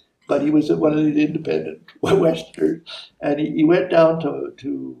Bay, but he was one of the independent Westerners, and he went down to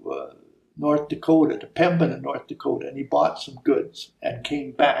North Dakota, to Pembina, North Dakota, and he bought some goods and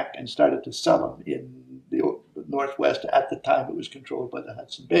came back and started to sell them in the Northwest. At the time, it was controlled by the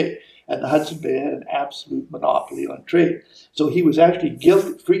Hudson Bay, and the Hudson Bay had an absolute monopoly on trade. So he was actually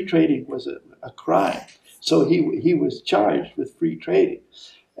guilty. Free trading was a crime. So he was charged with free trading.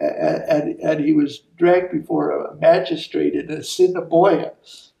 And he was dragged before a magistrate in Assiniboia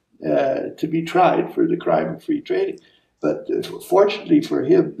to be tried for the crime of free trading. But fortunately for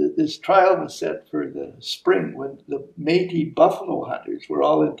him, this trial was set for the spring when the Métis buffalo hunters were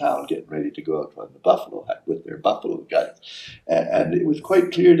all in town getting ready to go out on the buffalo hunt with their buffalo guns. And it was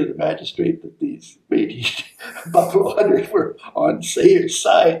quite clear to the magistrate that these Métis buffalo hunters were on Sayer's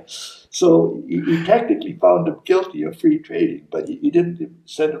side. So he technically found him guilty of free trading, but he didn't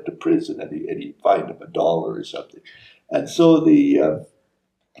send him to prison, and he fined him $1 or something. And so the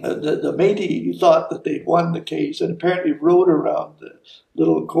Métis thought that they'd won the case, and apparently rode around the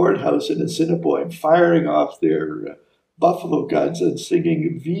little courthouse in Assiniboine, firing off their buffalo guns and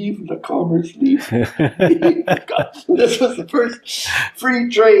singing "Vive le commerce libre." This was the first free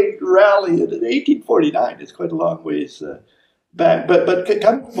trade rally in 1849. It's quite a long ways back, but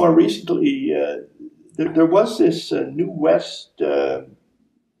come more recently, there was this New West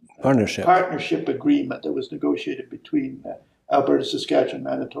partnership agreement that was negotiated between Alberta, Saskatchewan,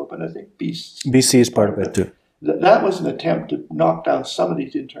 Manitoba, and I think BC is part of it too. That was an attempt to knock down some of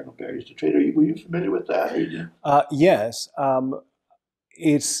these internal barriers to trade. Were you familiar with that? Yes,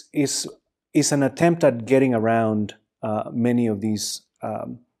 it's an attempt at getting around many of these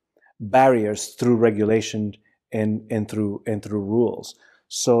barriers through regulation and through rules,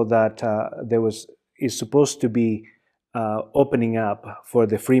 so that is supposed to be opening up for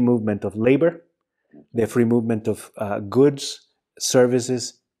the free movement of labor, the free movement of goods,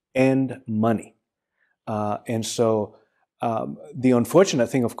 services, and money. And so the unfortunate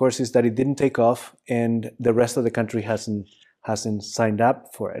thing, of course, is that it didn't take off, and the rest of the country hasn't signed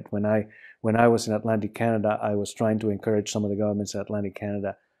up for it. When I was in Atlantic Canada, I was trying to encourage some of the governments in Atlantic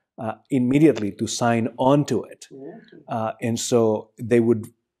Canada immediately to sign on to it. And so they would,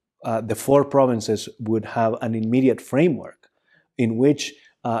 the 4 provinces would have an immediate framework in which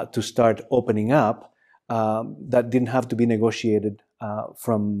to start opening up that didn't have to be negotiated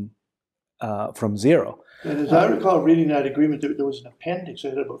from zero. And as I recall reading that agreement, there was an appendix that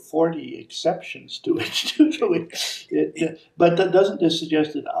had about 40 exceptions to it. But doesn't this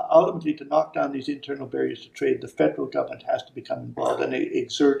suggest that ultimately to knock down these internal barriers to trade, the federal government has to become involved and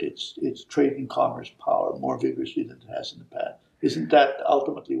exert its trade and commerce power more vigorously than it has in the past? Isn't that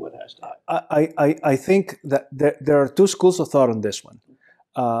ultimately what has to happen? I think that there are 2 schools of thought on this one.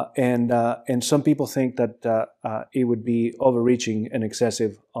 And some people think that it would be overreaching and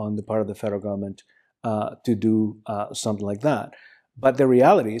excessive on the part of the federal government to do something like that. But the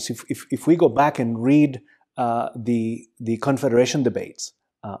reality is, if we go back and read the Confederation debates,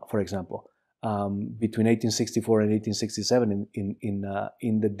 for example, between 1864 and 1867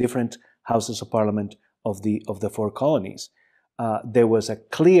 in the different houses of parliament of the 4 colonies, there was a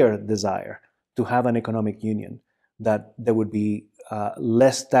clear desire to have an economic union, that there would be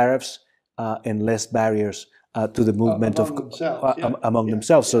less tariffs and less barriers to the movement among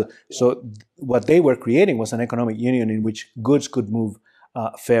themselves. So what they were creating was an economic union in which goods could move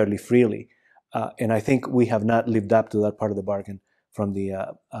fairly freely. And I think we have not lived up to that part of the bargain from the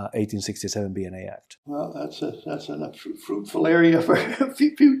 1867 BNA Act. Well, that's a fruitful area for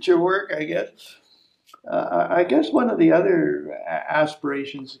future work, I guess. I guess one of the other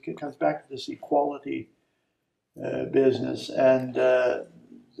aspirations comes back to this equality business and the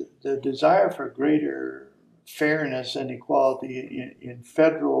desire for greater fairness and equality in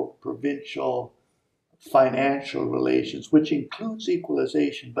federal, provincial, financial relations, which includes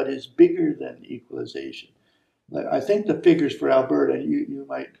equalization, but is bigger than equalization. I think the figures for Alberta, you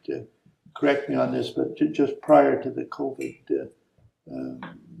might correct me on this, but just prior to the COVID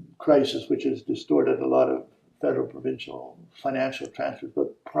crisis, which has distorted a lot of federal provincial financial transfers.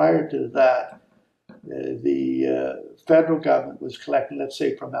 But prior to that, the federal government was collecting, let's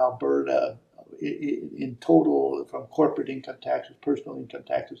say, from Alberta, in total, from corporate income taxes, personal income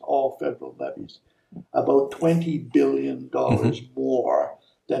taxes, all federal levies, about $20 billion more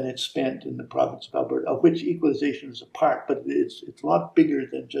than it spent in the province of Alberta, of which equalization is a part, but it's a lot bigger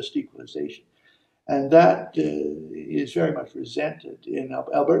than just equalization. And that is very much resented. And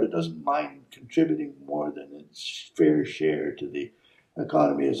Alberta doesn't mind contributing more than its fair share to the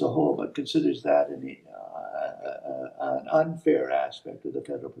economy as a whole, but considers that an unfair aspect of the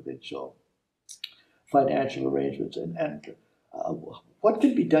federal-provincial financial arrangements. And what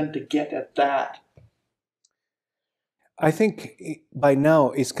can be done to get at that? I think by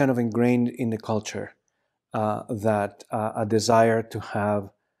now it's kind of ingrained in the culture that a desire to have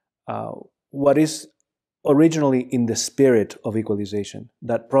what is originally in the spirit of equalization,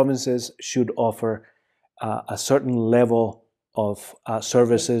 that provinces should offer a certain level of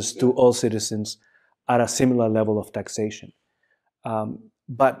services to all citizens at a similar level of taxation.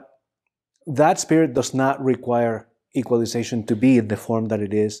 But that spirit does not require equalization to be in the form that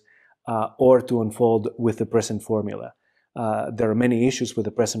it is or to unfold with the present formula. There are many issues with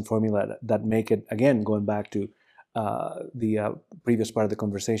the present formula that make it, again, going back to the previous part of the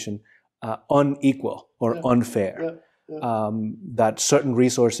conversation, unequal or unfair. That certain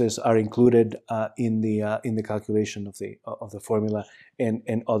resources are included in the calculation of the formula,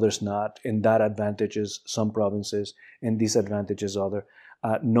 and others not, and that advantages some provinces and disadvantages other.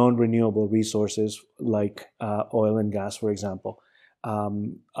 Non-renewable resources like oil and gas, for example,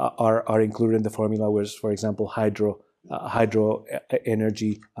 are included in the formula, whereas, for example, hydro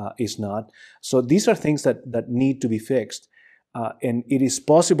energy is not. So these are things that need to be fixed, and it is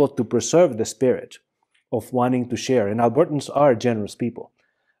possible to preserve the spirit of wanting to share. And Albertans are generous people.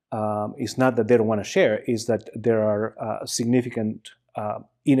 It's not that they don't want to share, it's that there are significant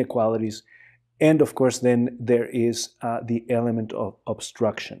inequalities. And of course, then there is the element of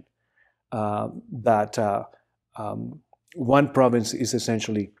obstruction, that one province is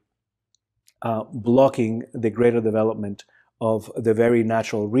essentially blocking the greater development of the very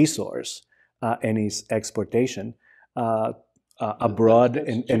natural resource and its exportation abroad,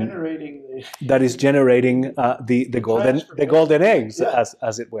 and that is generating the golden eggs,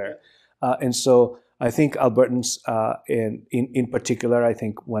 as it were. And so I think Albertans, in particular, I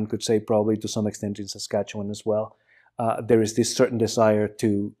think one could say probably to some extent in Saskatchewan as well, there is this certain desire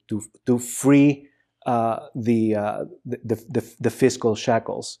to free the fiscal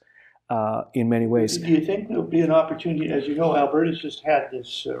shackles in many ways. Do you think there'll be an opportunity? As you know, Alberta's just had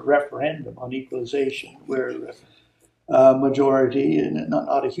this referendum on equalization, where majority, and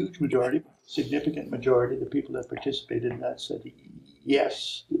not a huge majority, but significant majority, the people that participated in that said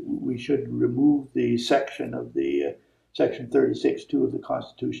yes, we should remove the section of the section 36(2) of the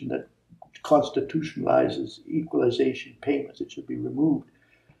Constitution that constitutionalizes equalization payments. It should be removed.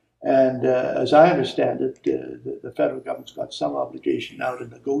 And as I understand it, the federal government's got some obligation now to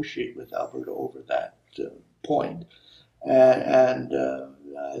negotiate with Alberta over that point. And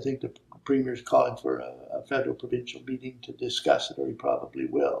I think the Premier's calling for a federal provincial meeting to discuss it, or he probably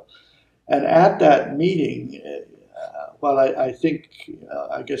will. And at that meeting, well, I think,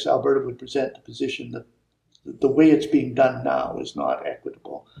 I guess Alberta would present the position that the way it's being done now is not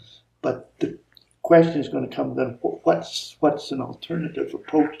equitable. But the question is going to come then, what's an alternative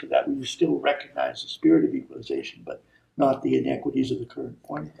approach to that, where you still recognize the spirit of equalization, but not the inequities of the current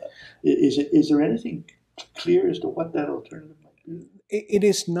formula? Is there anything clear as to what that alternative might be? It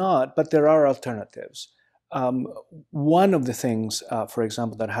is not, but there are alternatives. One of the things, for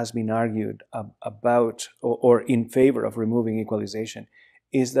example, that has been argued about or in favor of removing equalization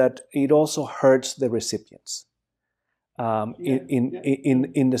is that it also hurts the recipients,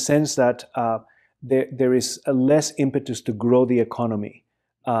 in the sense that there is a less impetus to grow the economy,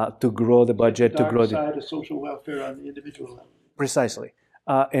 to grow the budget, to grow the side of social welfare on the individual level. Precisely,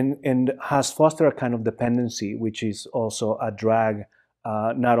 and has fostered a kind of dependency, which is also a drag.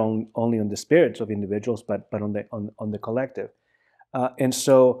 Not only on the spirits of individuals, but on the collective. And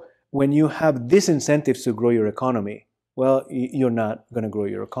so when you have disincentives to grow your economy, well, you're not going to grow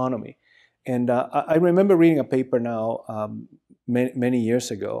your economy. And I remember reading a paper now many years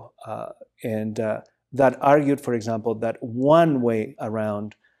ago, and that argued, for example, that one way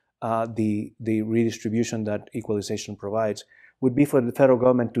around the redistribution that equalization provides would be for the federal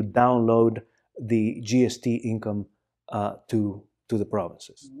government to download the GST income to the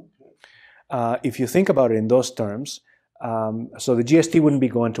provinces. If you think about it in those terms, so the GST wouldn't be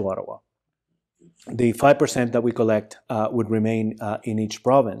going to Ottawa. the 5% that we collect would remain in each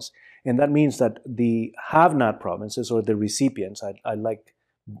province. And that means that the have-not provinces, or the recipients, I like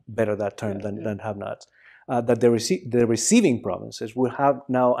better that term than have-nots, that the receiving provinces will have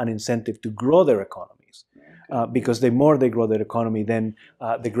now an incentive to grow their economies. Because the more they grow their economy, then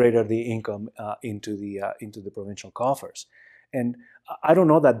the greater the income into the provincial coffers. And I don't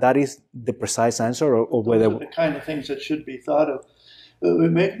know that is the precise answer, or whether those are the kind of things that should be thought of.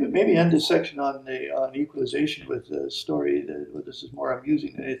 Maybe end this section on equalization with a story that this is more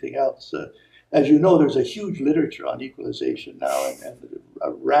amusing than anything else. As you know, there's a huge literature on equalization now, and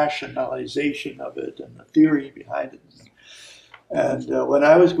a rationalization of it, and the theory behind it. And when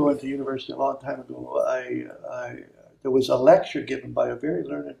I was going to university a long time ago, there was a lecture given by a very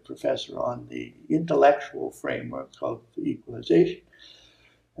learned professor on the intellectual framework of equalization.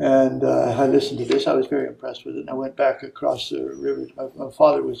 And I listened to this. I was very impressed with it. And I went back across the river. My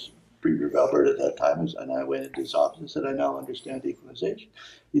father was Premier of Alberta at that time, and I went into his office and said, "I now understand equalization."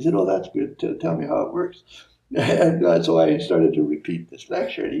 He said, "Oh, that's good. Tell me how it works." And so I started to repeat this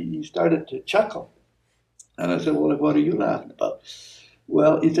lecture, and he started to chuckle. And I said, "Well, what are you laughing about?"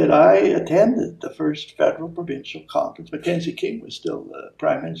 Well, he said, "I attended the first federal provincial conference. Mackenzie King was still the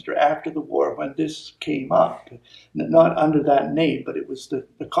prime minister after the war when this came up. Not under that name, but it was the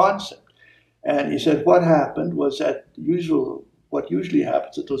concept." And he said, "What happened was that what usually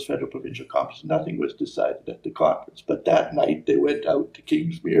happens at those federal provincial conferences, nothing was decided at the conference. But that night they went out to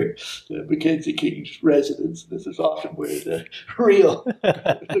Kingsmere, to Mackenzie King's residence. This is often where the real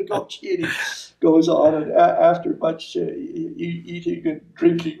negotiating goes on. And after much eating and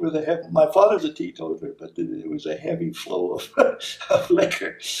drinking with my father's a teetotaler, but it was a heavy flow of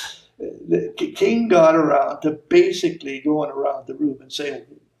liquor. The King got around to basically going around the room and saying,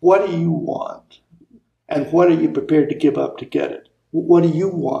 'What do you want? And what are you prepared to give up to get it? What do you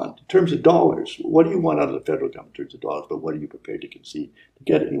want in terms of dollars? What do you want out of the federal government in terms of dollars? But what are you prepared to concede to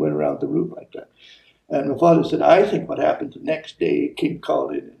get it?' And he went around the room like that. And my father said, I think what happened the next day, King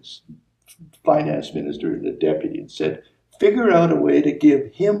called in his finance minister and the deputy and said, 'Figure out a way to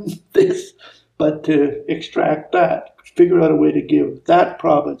give him this, but to extract that. Figure out a way to give that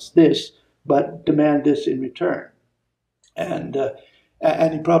province this, but demand this in return.' And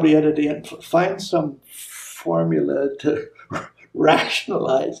he probably had to find some formula to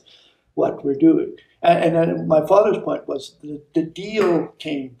rationalize what we're doing. And my father's point was the deal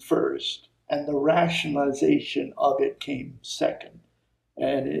came first, and the rationalization of it came second.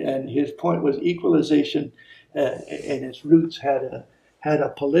 And his point was equalization, in its roots had a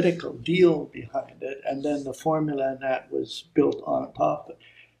political deal behind it, and then the formula in that was built on top of it.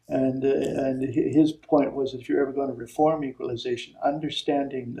 And his point was, if you're ever going to reform equalization,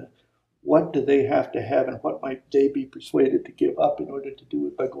 understanding what do they have to have and what might they be persuaded to give up in order to do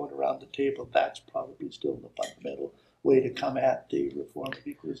it by going around the table, that's probably still the fundamental way to come at the reform of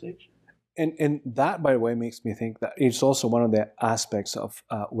equalization. And that, by the way, makes me think that it's also one of the aspects of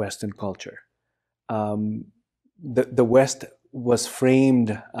Western culture. The West was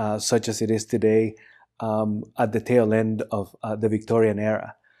framed such as it is today at the tail end of the Victorian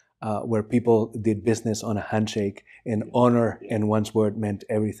era. Where people did business on a handshake, and honor and one's word meant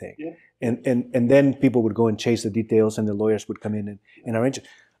everything. Yeah. And then people would go and chase the details, and the lawyers would come in and arrange it.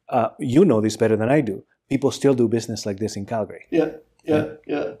 You know this better than I do. People still do business like this in Calgary. Yeah.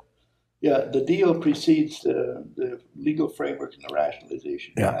 The deal precedes the legal framework and the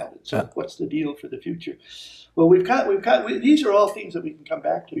rationalization behind it. So what's the deal for the future? Well, these are all things that we can come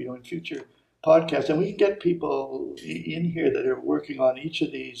back to, in future podcast, and we can get people in here that are working on each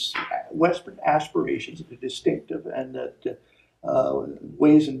of these Western aspirations that are distinctive, and that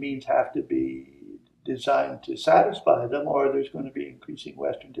ways and means have to be designed to satisfy them, or there's going to be increasing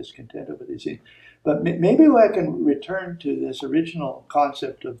Western discontent over these things. But maybe I can return to this original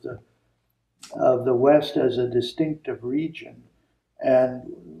concept of the West as a distinctive region,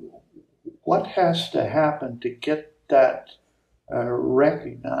 and what has to happen to get that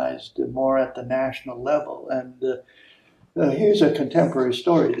recognized more at the national level. And here's a contemporary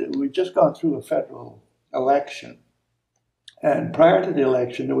story. We've just gone through a federal election. And prior to the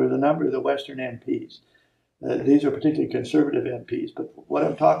election, there were a number of the Western MPs. These are particularly conservative MPs, but what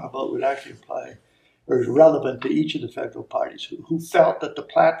I'm talking about would actually apply or is relevant to each of the federal parties who felt that the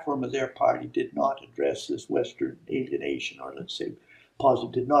platform of their party did not address this Western alienation, or let's say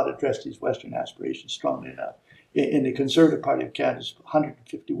positive, did not address these Western aspirations strongly enough. In the Conservative Party of Canada's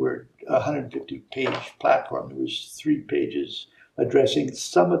 150-page platform, there was 3 pages addressing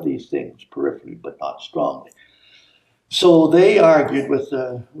some of these things peripherally, but not strongly. So they argued with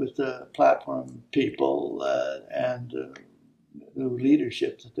the platform people, and new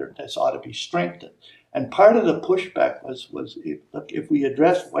leadership that this ought to be strengthened. And part of the pushback was if we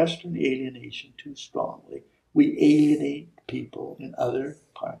address Western alienation too strongly, we alienate people in other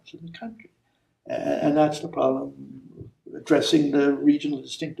parts of the country. And that's the problem, addressing the regional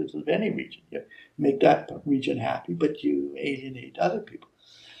distinctives of any region. You make that region happy, but you alienate other people.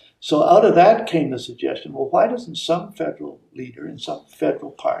 So out of that came the suggestion, well, why doesn't some federal leader in some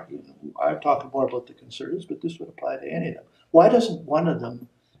federal party, and I'm talking more about the Conservatives, but this would apply to any of them, why doesn't one of them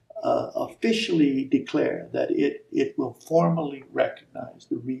officially declare that it will formally recognize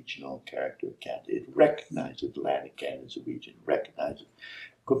the regional character of Canada? It recognizes Atlantic Canada as a region, it recognizes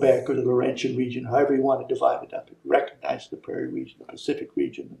Quebec or the Laurentian region, however you want to divide it up. It recognizes the Prairie region, the Pacific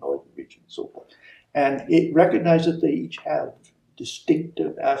region, the Northern region, and so forth. And it recognizes that they each have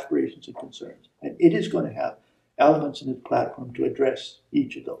distinctive aspirations and concerns. And it is going to have elements in its platform to address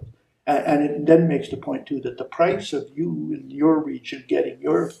each of those. And it then makes the point, too, that the price of you in your region getting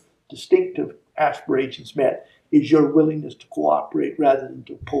your distinctive aspirations met is your willingness to cooperate rather than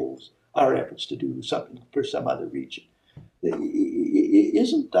to oppose our efforts to do something for some other region.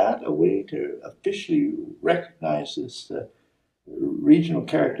 Isn't that a way to officially recognize this regional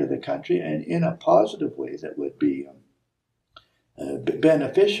character of the country, and in a positive way that would be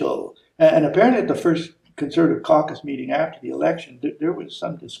beneficial? And apparently at the first Conservative caucus meeting after the election, there was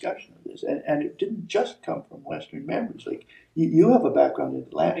some discussion of this, and it didn't just come from Western members. Like, you have a background in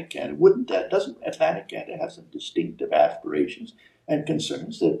Atlantic Canada. Doesn't Atlantic Canada have some distinctive aspirations and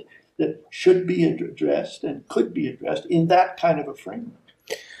concerns that should be addressed and could be addressed in that kind of a framework?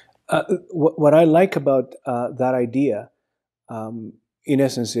 What I like about that idea, in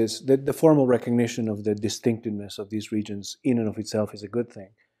essence, is that the formal recognition of the distinctiveness of these regions in and of itself is a good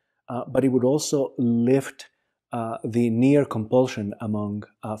thing. But it would also lift the near compulsion among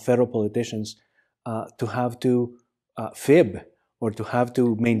federal politicians to have to fib or to have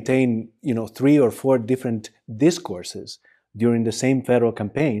to maintain, 3 or 4 different discourses during the same federal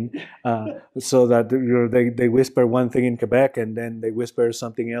campaign, so that they whisper one thing in Quebec and then they whisper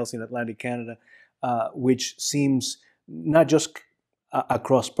something else in Atlantic Canada, which seems not just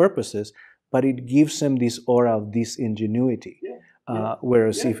across purposes, but it gives them this aura of disingenuity.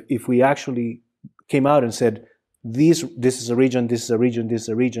 Whereas if we actually came out and said, this is a region, this is a region, this is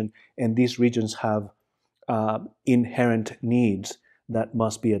a region, and these regions have inherent needs that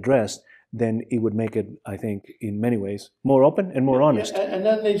must be addressed, then it would make it, I think, in many ways, more open and more honest. And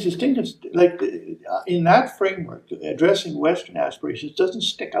then these distinctives, like in that framework, addressing Western aspirations doesn't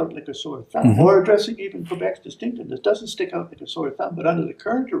stick out like a sore thumb, or addressing even Quebec's distinctiveness doesn't stick out like a sore thumb. But under the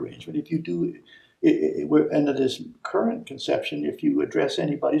current arrangement, if you do, under this current conception, if you address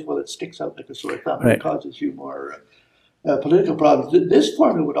anybody's, well, it sticks out like a sore thumb, and it causes you more political problems. This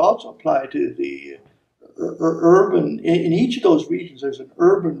formula would also apply to the urban. In each of those regions, there's an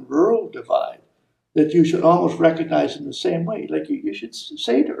urban-rural divide that you should almost recognize in the same way. Like you should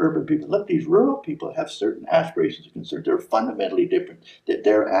say to urban people, look, these rural people have certain aspirations and concerns. They're fundamentally different. That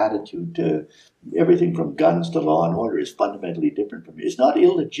their attitude to everything from guns to law and order is fundamentally different from you. It's not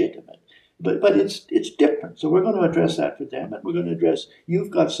illegitimate, but it's different. So we're going to address that for them, and we're going to address,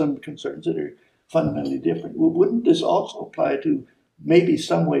 you've got some concerns that are fundamentally different. Well, wouldn't this also apply to maybe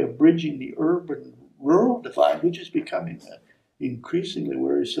some way of bridging the urban-rural divide, which is becoming increasingly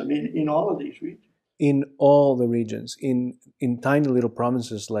worrisome in all of these regions? In all the regions, in tiny little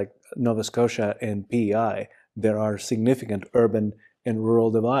provinces like Nova Scotia and PEI, there are significant urban and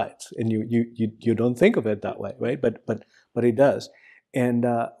rural divides, and you don't think of it that way, right? But it does, and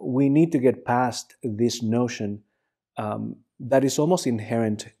we need to get past this notion that is almost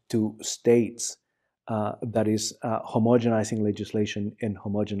inherent to states, that is homogenizing legislation and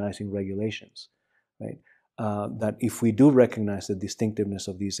homogenizing regulations, right? That if we do recognize the distinctiveness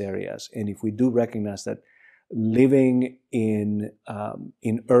of these areas, and if we do recognize that living in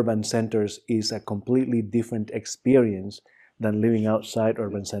urban centers is a completely different experience than living outside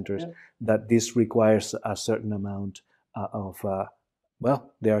urban centers, that this requires a certain amount of,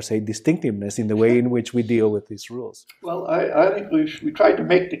 dare I say, distinctiveness in the way in which we deal with these rules. Well, I think we tried to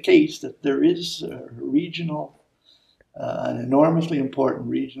make the case that there is a regional, an enormously important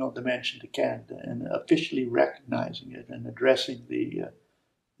regional dimension to Canada, and officially recognizing it and addressing the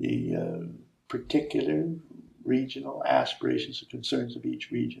particular regional aspirations and concerns of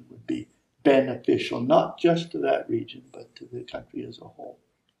each region would be beneficial, not just to that region, but to the country as a whole.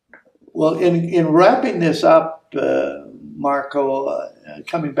 Well, in wrapping this up, Marco,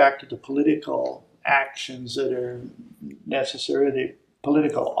 coming back to the political actions that are necessary, the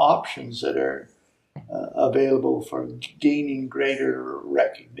political options that are available for gaining greater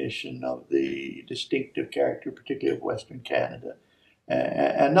recognition of the distinctive character, particularly of Western Canada.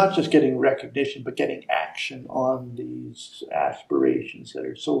 And not just getting recognition, but getting action on these aspirations that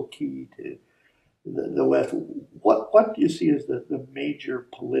are so key to the West. What do you see as the major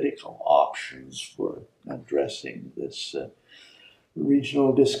political options for addressing this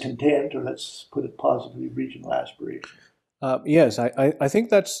regional discontent, or let's put it positively, regional aspiration? Yes, I think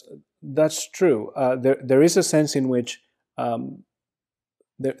that's true. There is a sense in which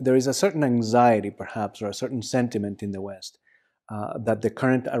there is a certain anxiety, perhaps, or a certain sentiment in the West that the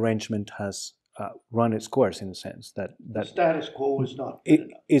current arrangement has run its course, in a sense that the status quo is not good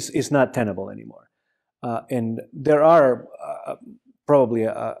enough. Is not tenable anymore, and there are probably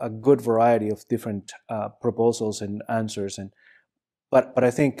a good variety of different proposals and answers, but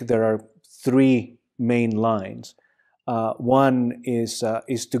I think there are three main lines. One is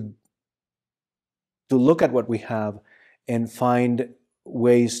to look at what we have and find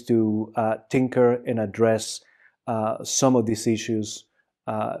ways to tinker and address some of these issues,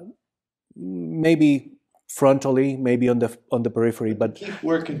 maybe frontally, maybe on the periphery, but keep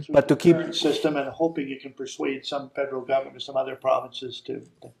working through the current system and hoping you can persuade some federal government or some other provinces to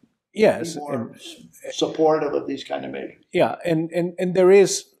yes, be more supportive of these kind of measures. Yeah, and there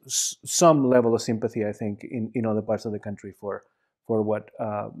is some level of sympathy, I think, in other parts of the country for what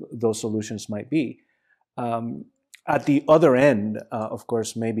those solutions might be. At the other end, of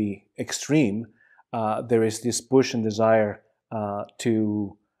course, maybe extreme, there is this push and desire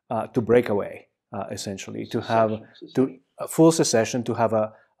to break away, essentially, to have a full secession, to have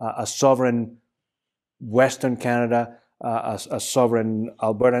a sovereign Western Canada, a sovereign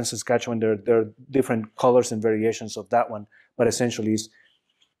Alberta and Saskatchewan. There are different colors and variations of that one, but essentially is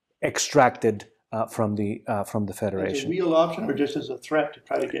extracted from the federation. As a real option, or just as a threat to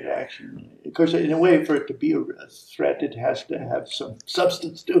try to get action? Because in a way, for it to be a threat, it has to have some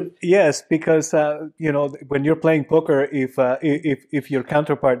substance to it. Yes, because when you're playing poker, if your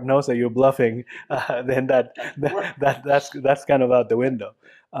counterpart knows that you're bluffing, then that's kind of out the window.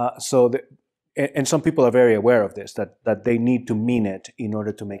 And some people are very aware of this, that they need to mean it in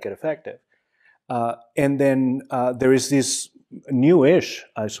order to make it effective. And then there is this newish,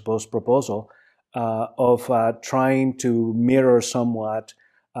 I suppose, proposal of trying to mirror somewhat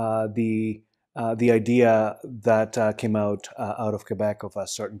the idea that came out of Quebec of a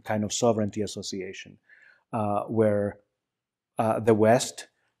certain kind of sovereignty association, where the West,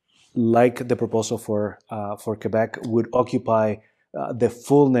 like the proposal for Quebec, would occupy the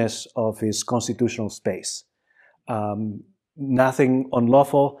fullness of its constitutional space. Nothing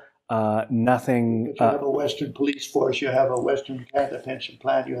unlawful, nothing. But you have a Western police force, you have a Western Canada pension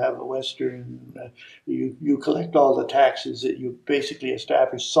plan, you have a Western. You collect all the taxes. That you basically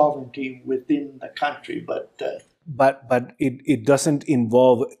establish sovereignty within the country, but it doesn't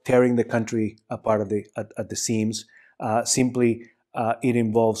involve tearing the country apart at the seams. Simply, it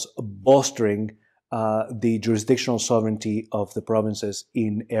involves bolstering the jurisdictional sovereignty of the provinces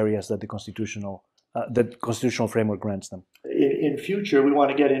in areas that the constitutional framework grants them. In future, we want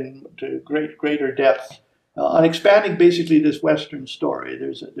to get into greater depth on expanding basically this Western story.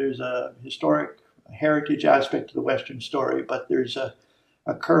 There's a historic heritage aspect to the Western story, but there's a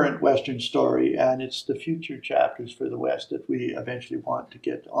current Western story, and it's the future chapters for the West that we eventually want to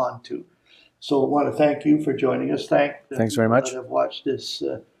get onto. So I want to thank you for joining us. Thanks very much. That have watched this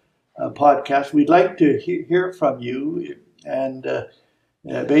podcast. We'd like to hear from you, and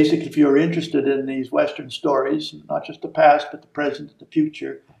basically, if you're interested in these Western stories, not just the past, but the present and the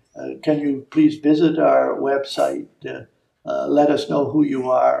future, can you please visit our website, let us know who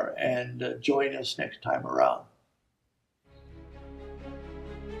you are, and join us next time around.